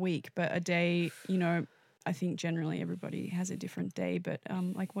by week, but a day, you know, I think generally everybody has a different day. But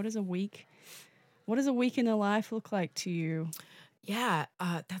like, what does a week in their life look like to you? Yeah,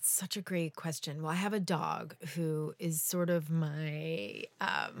 that's such a great question. Well, I have a dog who is sort of my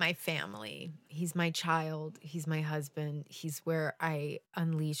family. He's my child. He's my husband. He's where I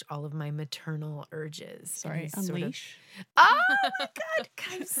unleash all of my maternal urges. Sorry, unleash? Oh my God,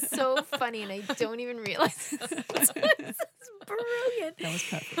 I'm so funny, and I don't even realize it's brilliant. That was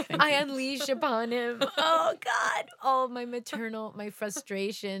perfect. Thank I you. unleash upon him, oh God, all my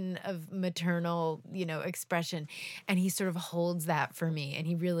frustration of maternal, you know, expression. And he sort of holds that for me, and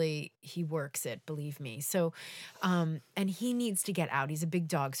he works it, believe me. So, and he needs to get out. He's a big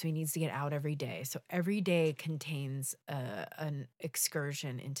dog, so he needs to get out every day. So every day contains an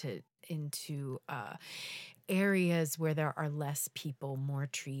excursion into areas where there are less people, more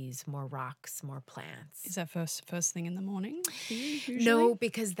trees, more rocks, more plants. Is that first thing in the morning for you, usually? No,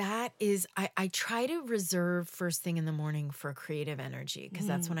 because that is, I try to reserve first thing in the morning for creative energy, because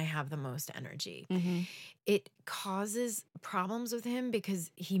that's when I have the most energy. It causes problems with him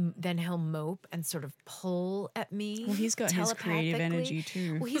because he'll mope and sort of pull at me. Well, he's got his creative energy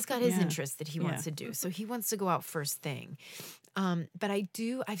too. Well, he's got his interests that he wants to do. So he wants to go out first thing. But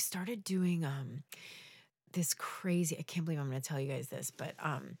I've started doing this crazy, I can't believe I'm going to tell you guys this, but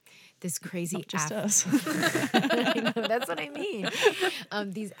this crazy Not just us. I know, that's what I mean.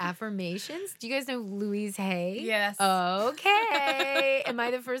 These affirmations. Do you guys know Louise Hay? Yes. Okay. Am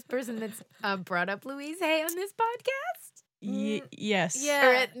I the first person that's brought up Louise Hay on this podcast? Yes. Yeah.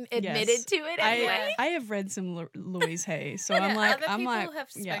 Or admitted to it anyway? I have read some Louise Hay, so Yeah, I'm other people like, have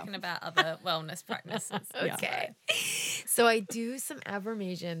spoken about other wellness practices. Okay. So I do some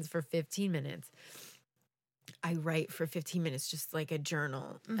affirmations for 15 minutes. I write for 15 minutes, just like a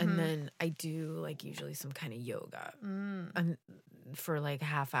journal. And then I do like usually some kind of yoga for like a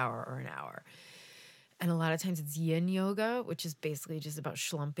half hour or an hour. And a lot of times it's yin yoga, which is basically just about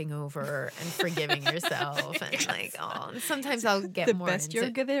schlumping over and forgiving yourself. And like, oh, and sometimes I'll get the more best into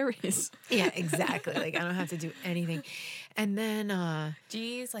yoga there is. Yeah, exactly. Like I don't have to do anything. And then do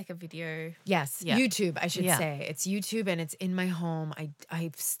you use like a video? yes, Yeah. YouTube, I should say. It's YouTube and it's in my home.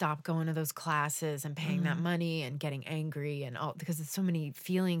 I've stopped going to those classes and paying that money and getting angry and all because there's so many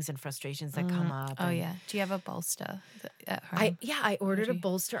feelings and frustrations that come up. Oh and yeah. Do you have a bolster at home? I ordered a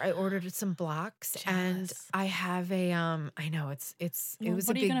bolster. I ordered some blocks and I have a I know it was What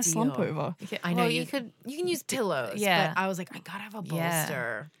a are big you deal. going to slump over? I know Well, you can use pillows, but I was like I got to have a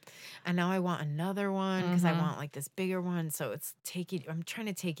bolster. And now I want another one because I want like this bigger one. So I'm trying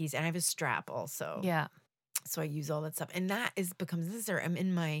to take easy. And I have a strap also. Yeah. So I use all that stuff. And that becomes necessary. I'm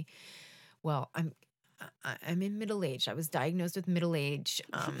in middle age. I was diagnosed with middle age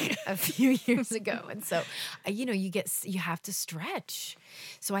a few years ago. And so, you have to stretch.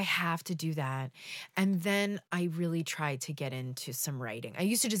 So I have to do that. And then I really tried to get into some writing. I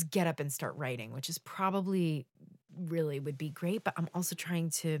used to just get up and start writing, which is probably really would be great. But I'm also trying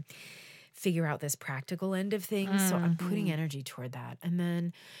to figure out this practical end of things. So I'm putting energy toward that. And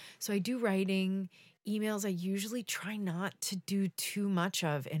then, so I do writing. Emails I usually try not to do too much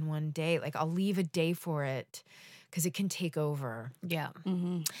of in one day. Like I'll leave a day for it because it can take over. Yeah.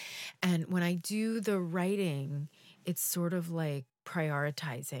 And when I do the writing, it's sort of like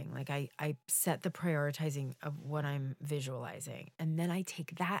prioritizing. Like I set the prioritizing of what I'm visualizing. And then I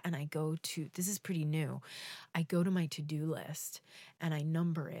take that and I go to, this is pretty new, I go to my to-do list and I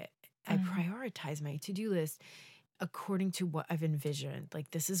number it. I prioritize my to-do list according to what I've envisioned.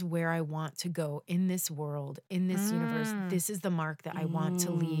 Like, this is where I want to go in this world, in this universe. This is the mark that I want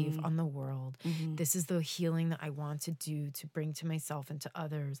to leave on the world. This is the healing that I want to do to bring to myself and to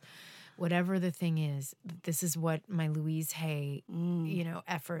others. Whatever the thing is, this is what my Louise Hay,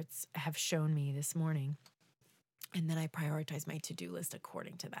 efforts have shown me this morning. And then I prioritize my to-do list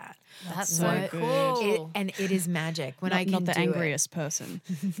according to that. That's so cool. And it is magic when I can not the do angriest person.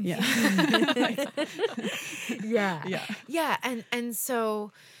 Yeah. Yeah. And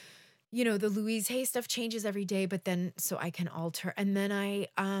so, the Louise Hay stuff changes every day, but then so I can alter. And then I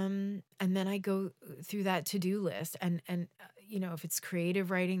go through that to-do list and if it's creative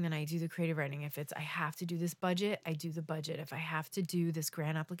writing, then I do the creative writing. If it's I have to do this budget, I do the budget. If I have to do this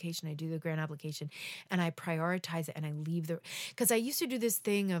grant application, I do the grant application. And I prioritize it and I leave because I used to do this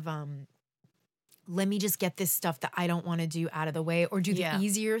thing of let me just get this stuff that I don't want to do out of the way or do the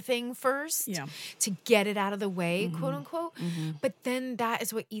easier thing first to get it out of the way, quote unquote. But then that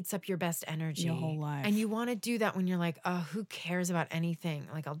is what eats up your best energy. Your whole life. And you want to do that when you're like, oh, who cares about anything?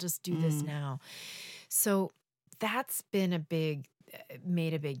 Like, I'll just do this now. So that's been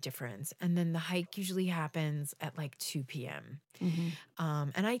made a big difference. And then the hike usually happens at like 2 p.m.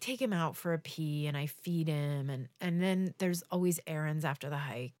 And I take him out for a pee and I feed him. And then there's always errands after the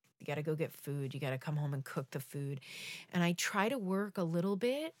hike. You got to go get food. You got to come home and cook the food. And I try to work a little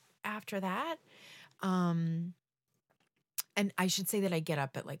bit after that. And I should say that I get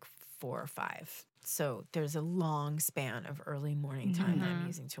up at like 4 or 5. So there's a long span of early morning time that I'm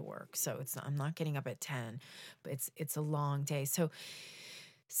using to work. So I'm not getting up at 10, but it's a long day. So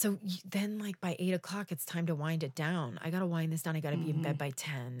then like by 8 o'clock, it's time to wind it down. I got to wind this down. I got to be in bed by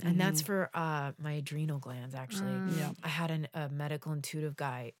 10. And that's for my adrenal glands, actually. I had a medical intuitive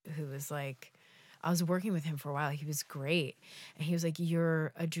guy who was like, I was working with him for a while. He was great. And he was like,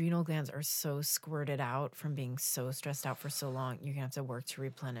 your adrenal glands are so squirted out from being so stressed out for so long. You're going to have to work to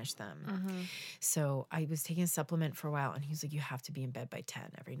replenish them. So I was taking a supplement for a while. And he was like, you have to be in bed by 10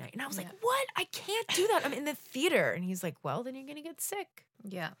 every night. And I was like, what? I can't do that. I'm in the theater. And he's like, well, then you're going to get sick.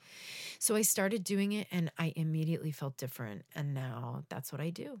 Yeah. So I started doing it and I immediately felt different. And now that's what I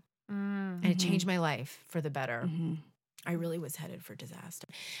do. And it changed my life for the better. I really was headed for disaster.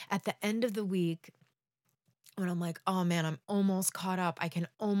 At the end of the week, when I'm like, oh man, I'm almost caught up. I can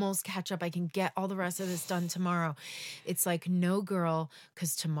almost catch up. I can get all the rest of this done tomorrow. It's like, no, girl,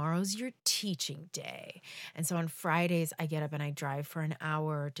 because tomorrow's your teaching day. And so on Fridays, I get up and I drive for an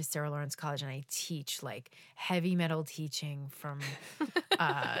hour to Sarah Lawrence College and I teach like heavy metal teaching from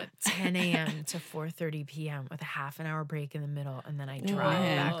 10 a.m. to 4:30 p.m. with a half an hour break in the middle. And then I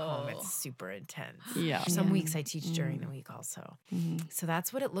drive back home. It's super intense. Yeah. Some weeks I teach during the week also. So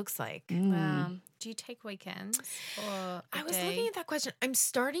that's what it looks like. Wow. do you take weekends or I was looking at that question. I'm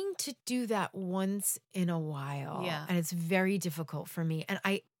starting to do that once in a while. Yeah. And it's very difficult for me. And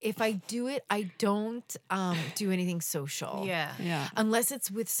if I do it, I don't do anything social. Yeah. Yeah. Unless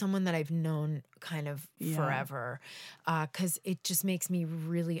it's with someone that I've known kind of forever. Because it just makes me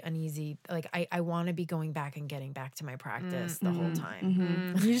really uneasy. Like I want to be going back and getting back to my practice the whole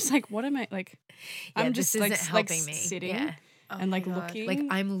time. You're just like, what am I like? I'm this just isn't like helping me. sitting Yeah. and like my God. looking. Like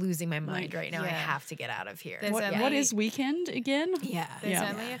I'm losing my mind Like, right now. I yeah. have to get out of here. There's only- what is weekend again? Yeah. There's Yeah.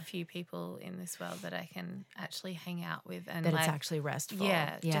 only a few people in this world that I can actually hang out with and That like, it's actually restful.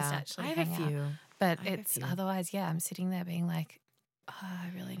 yeah, just actually I have hang a out. few. But I have a it's few. otherwise, I'm sitting there being like, oh, I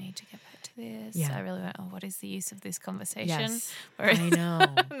really need to get back to this. Yeah. I really want, what is the use of this conversation? Yes, Or- I know.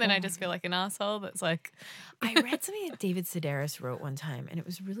 And then I just feel like an asshole that's like, I read something that David Sedaris wrote one time, and it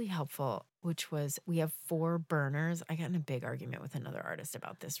was really helpful, which was we have 4 burners. I got in a big argument with another artist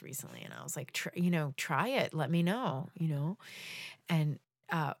about this recently, and I was like, try it. Let me know, And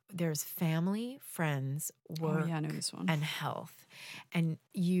there's family, friends, work, I know this one. and health. And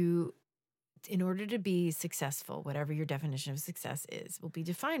in order to be successful, whatever your definition of success is, will be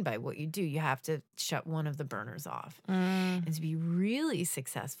defined by what you do. You have to shut one of the burners off. And to be really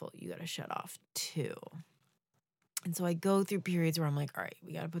successful, you got to shut off 2. And so I go through periods where I'm like, all right,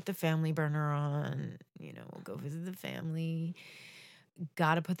 we got to put the family burner on, we'll go visit the family.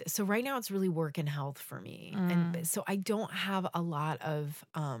 Got to put this. So right now it's really work and health for me. And so I don't have a lot of,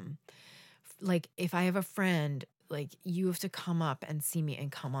 like if I have a friend, like you have to come up and see me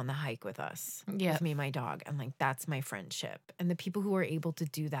and come on the hike with us, with me and my dog. And like, that's my friendship. And the people who are able to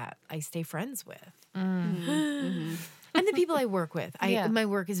do that, I stay friends with. And the people I work with, my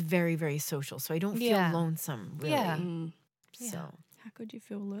work is very, very social. So I don't feel lonesome really. Yeah. So How could you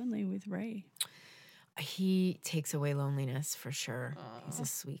feel lonely with Ray? he takes away loneliness for sure. He's a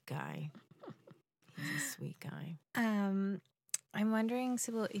sweet guy. I'm wondering,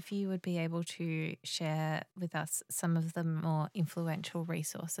 Sybil, if you would be able to share with us some of the more influential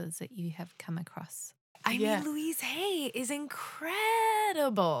resources that you have come across. I mean, Louise Hay is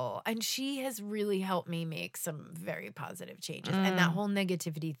incredible. And she has really helped me make some very positive changes. And that whole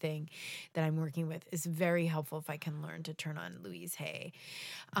negativity thing that I'm working with is very helpful if I can learn to turn on Louise Hay.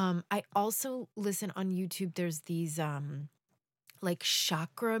 I also listen on YouTube. There's these like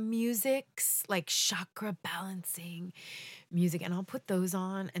chakra musics, like chakra balancing music. And I'll put those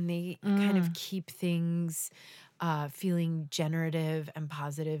on and they kind of keep things feeling generative and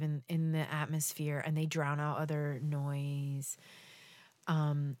positive in the atmosphere, and they drown out other noise.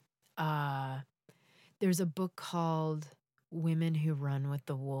 There's a book called Women Who Run with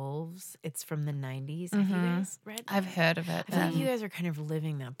the Wolves. It's from the 90s. Have you guys read that? I've heard of it. I feel like you guys are kind of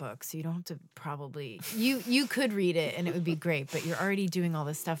living that book, so you don't have to probably you could read it and it would be great, but you're already doing all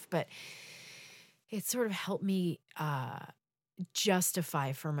this stuff. But it sort of helped me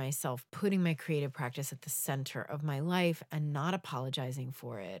justify for myself putting my creative practice at the center of my life and not apologizing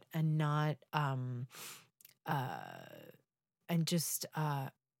for it and not and just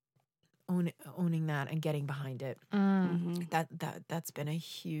owning that and getting behind it. That's been a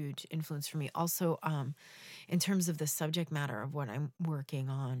huge influence for me. Also, in terms of the subject matter of what I'm working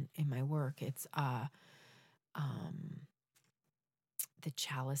on in my work, it's The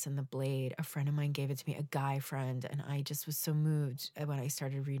Chalice and the Blade. A friend of mine gave it to me, a guy friend, and I just was so moved when I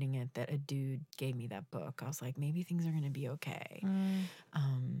started reading it that a dude gave me that book. I was like, maybe things are going to be okay.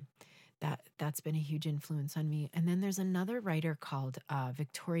 That's been a huge influence on me. And then there's another writer called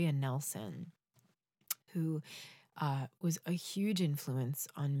Victoria Nelson, who was a huge influence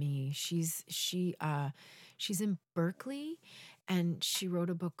on me. She's in Berkeley, and she wrote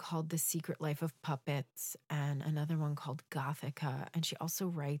a book called The Secret Life of Puppets and another one called Gothica. And she also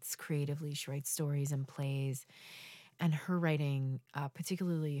writes creatively. She writes stories and plays. And her writing,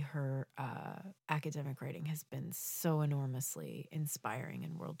 particularly her academic writing, has been so enormously inspiring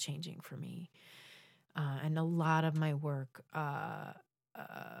and world-changing for me. And a lot of my work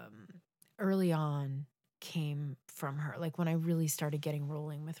early on came from her. Like when I really started getting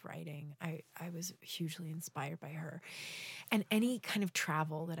rolling with writing, I was hugely inspired by her. And any kind of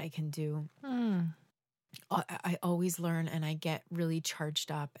travel that I can do, I always learn and I get really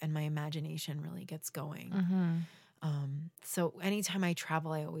charged up and my imagination really gets going. So anytime I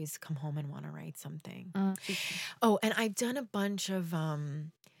travel, I always come home and want to write something. Oh, and I've done a bunch of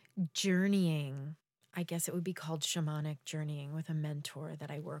journeying. I guess it would be called shamanic journeying with a mentor that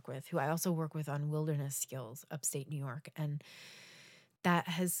I work with, who I also work with on wilderness skills, upstate New York. And that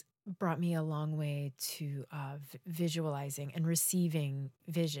has brought me a long way to visualizing and receiving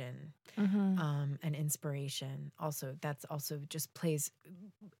vision and inspiration. Also, that's also just plays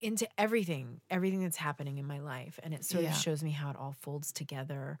into everything that's happening in my life. And it sort of shows me how it all folds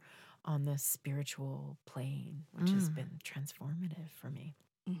together on the spiritual plane, which has been transformative for me.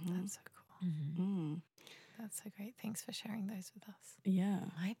 That's so cool. That's so great. Thanks for sharing those with us. Yeah.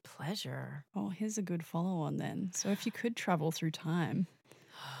 My pleasure. Oh, here's a good follow-on then. So if you could travel through time.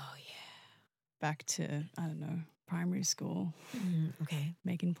 Oh, yeah. Back to, I don't know, primary school. Okay.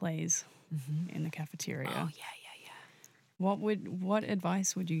 Making plays in the cafeteria. Oh, yeah. What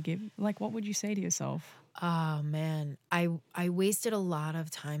advice would you give? Like, what would you say to yourself? Oh, man. I wasted a lot of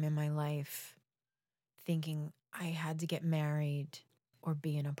time in my life thinking I had to get married or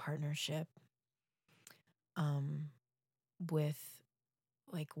be in a partnership with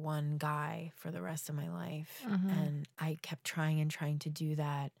like one guy for the rest of my life. And I kept trying to do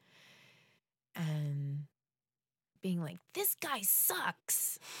that and being like, this guy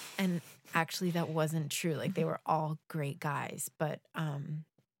sucks. And actually that wasn't true. Like they were all great guys, but I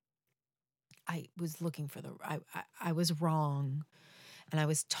was looking for I was wrong. And I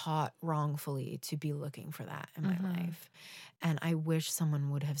was taught wrongfully to be looking for that in my life. And I wish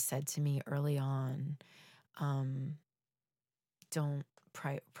someone would have said to me early on, don't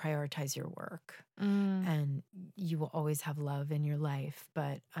prioritize your work. And you will always have love in your life,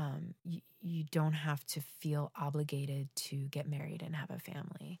 but you don't have to feel obligated to get married and have a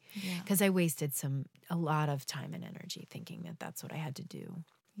family. Because I wasted a lot of time and energy thinking that that's what I had to do.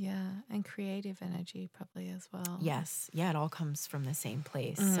 Yeah, and creative energy probably as well. Yes. Yeah, it all comes from the same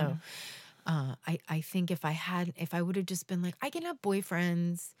place. So I think if I would have just been like, I can have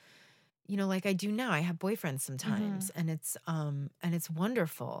boyfriends, like I do now. I have boyfriends sometimes and it's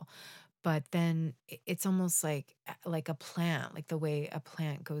wonderful. But then it's almost like a plant, like the way a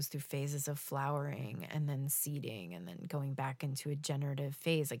plant goes through phases of flowering and then seeding and then going back into a generative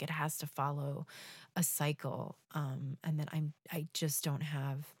phase. Like it has to follow a cycle. And then I just don't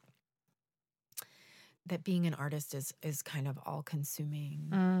have that. Being an artist is kind of all consuming.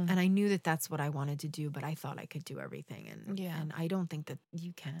 And I knew that that's what I wanted to do, but I thought I could do everything. And I don't think that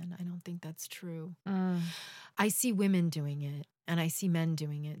you can. I don't think that's true. I see women doing it. And I see men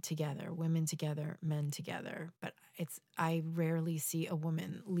doing it together, women together, men together. But I rarely see a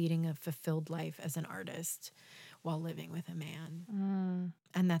woman leading a fulfilled life as an artist while living with a man.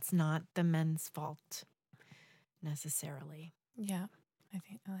 And that's not the men's fault necessarily. Yeah. I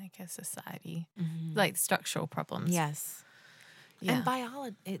think like a society, like structural problems. Yes. Yeah.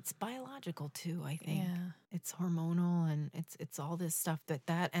 And it's biological too, I think. Yeah. It's hormonal and it's all this stuff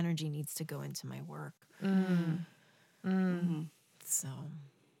that energy needs to go into my work. So,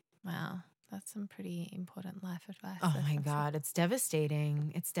 wow, that's some pretty important life advice. Oh my God, it's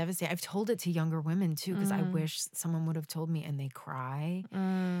devastating. It's devastating. I've told it to younger women too, because I wish someone would have told me, and they cry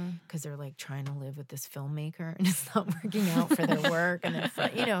because they're like trying to live with this filmmaker and it's not working out for their work. And it's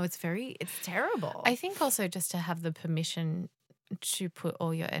terrible. I think also just to have the permission to put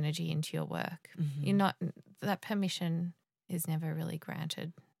all your energy into your work. That permission is never really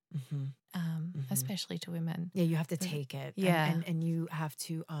granted. Especially to women. Yeah, you have to take it. Yeah. And you have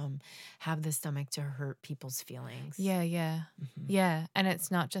to have the stomach to hurt people's feelings. Yeah. Yeah. And it's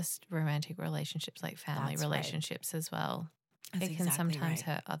not just romantic relationships, like family relationships as well. That's it can sometimes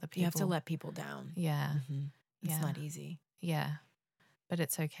hurt other people. You have to let people down. Yeah. It's not easy. Yeah. But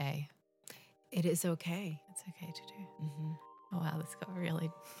it's okay. It is okay. It's okay to do. Oh wow, this got really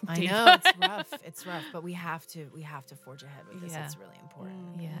deep. I know, it's rough. It's rough, but we have to forge ahead with this. It's really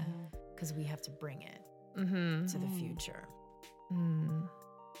important. Yeah. Because we have to bring it to the future.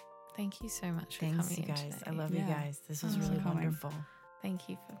 Thank you so much for Thanks, coming you guys. in today. I love you guys. This was really wonderful. Thank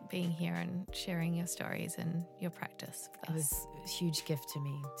you for being here and sharing your stories and your practice with us. It was a huge gift to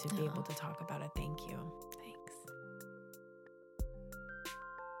me to be able to talk about it. Thank you. Thanks.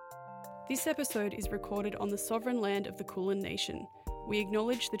 This episode is recorded on the sovereign land of the Kulin Nation. We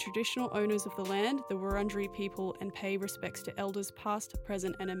acknowledge the traditional owners of the land, the Wurundjeri people, and pay respects to elders past,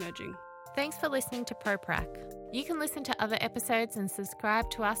 present, and emerging. Thanks for listening to ProPrac. You can listen to other episodes and subscribe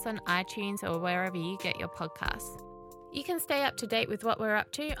to us on iTunes or wherever you get your podcasts. You can stay up to date with what we're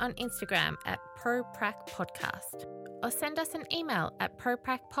up to on Instagram at ProPracPodcast or send us an email at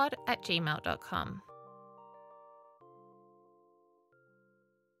propracpod@gmail.com.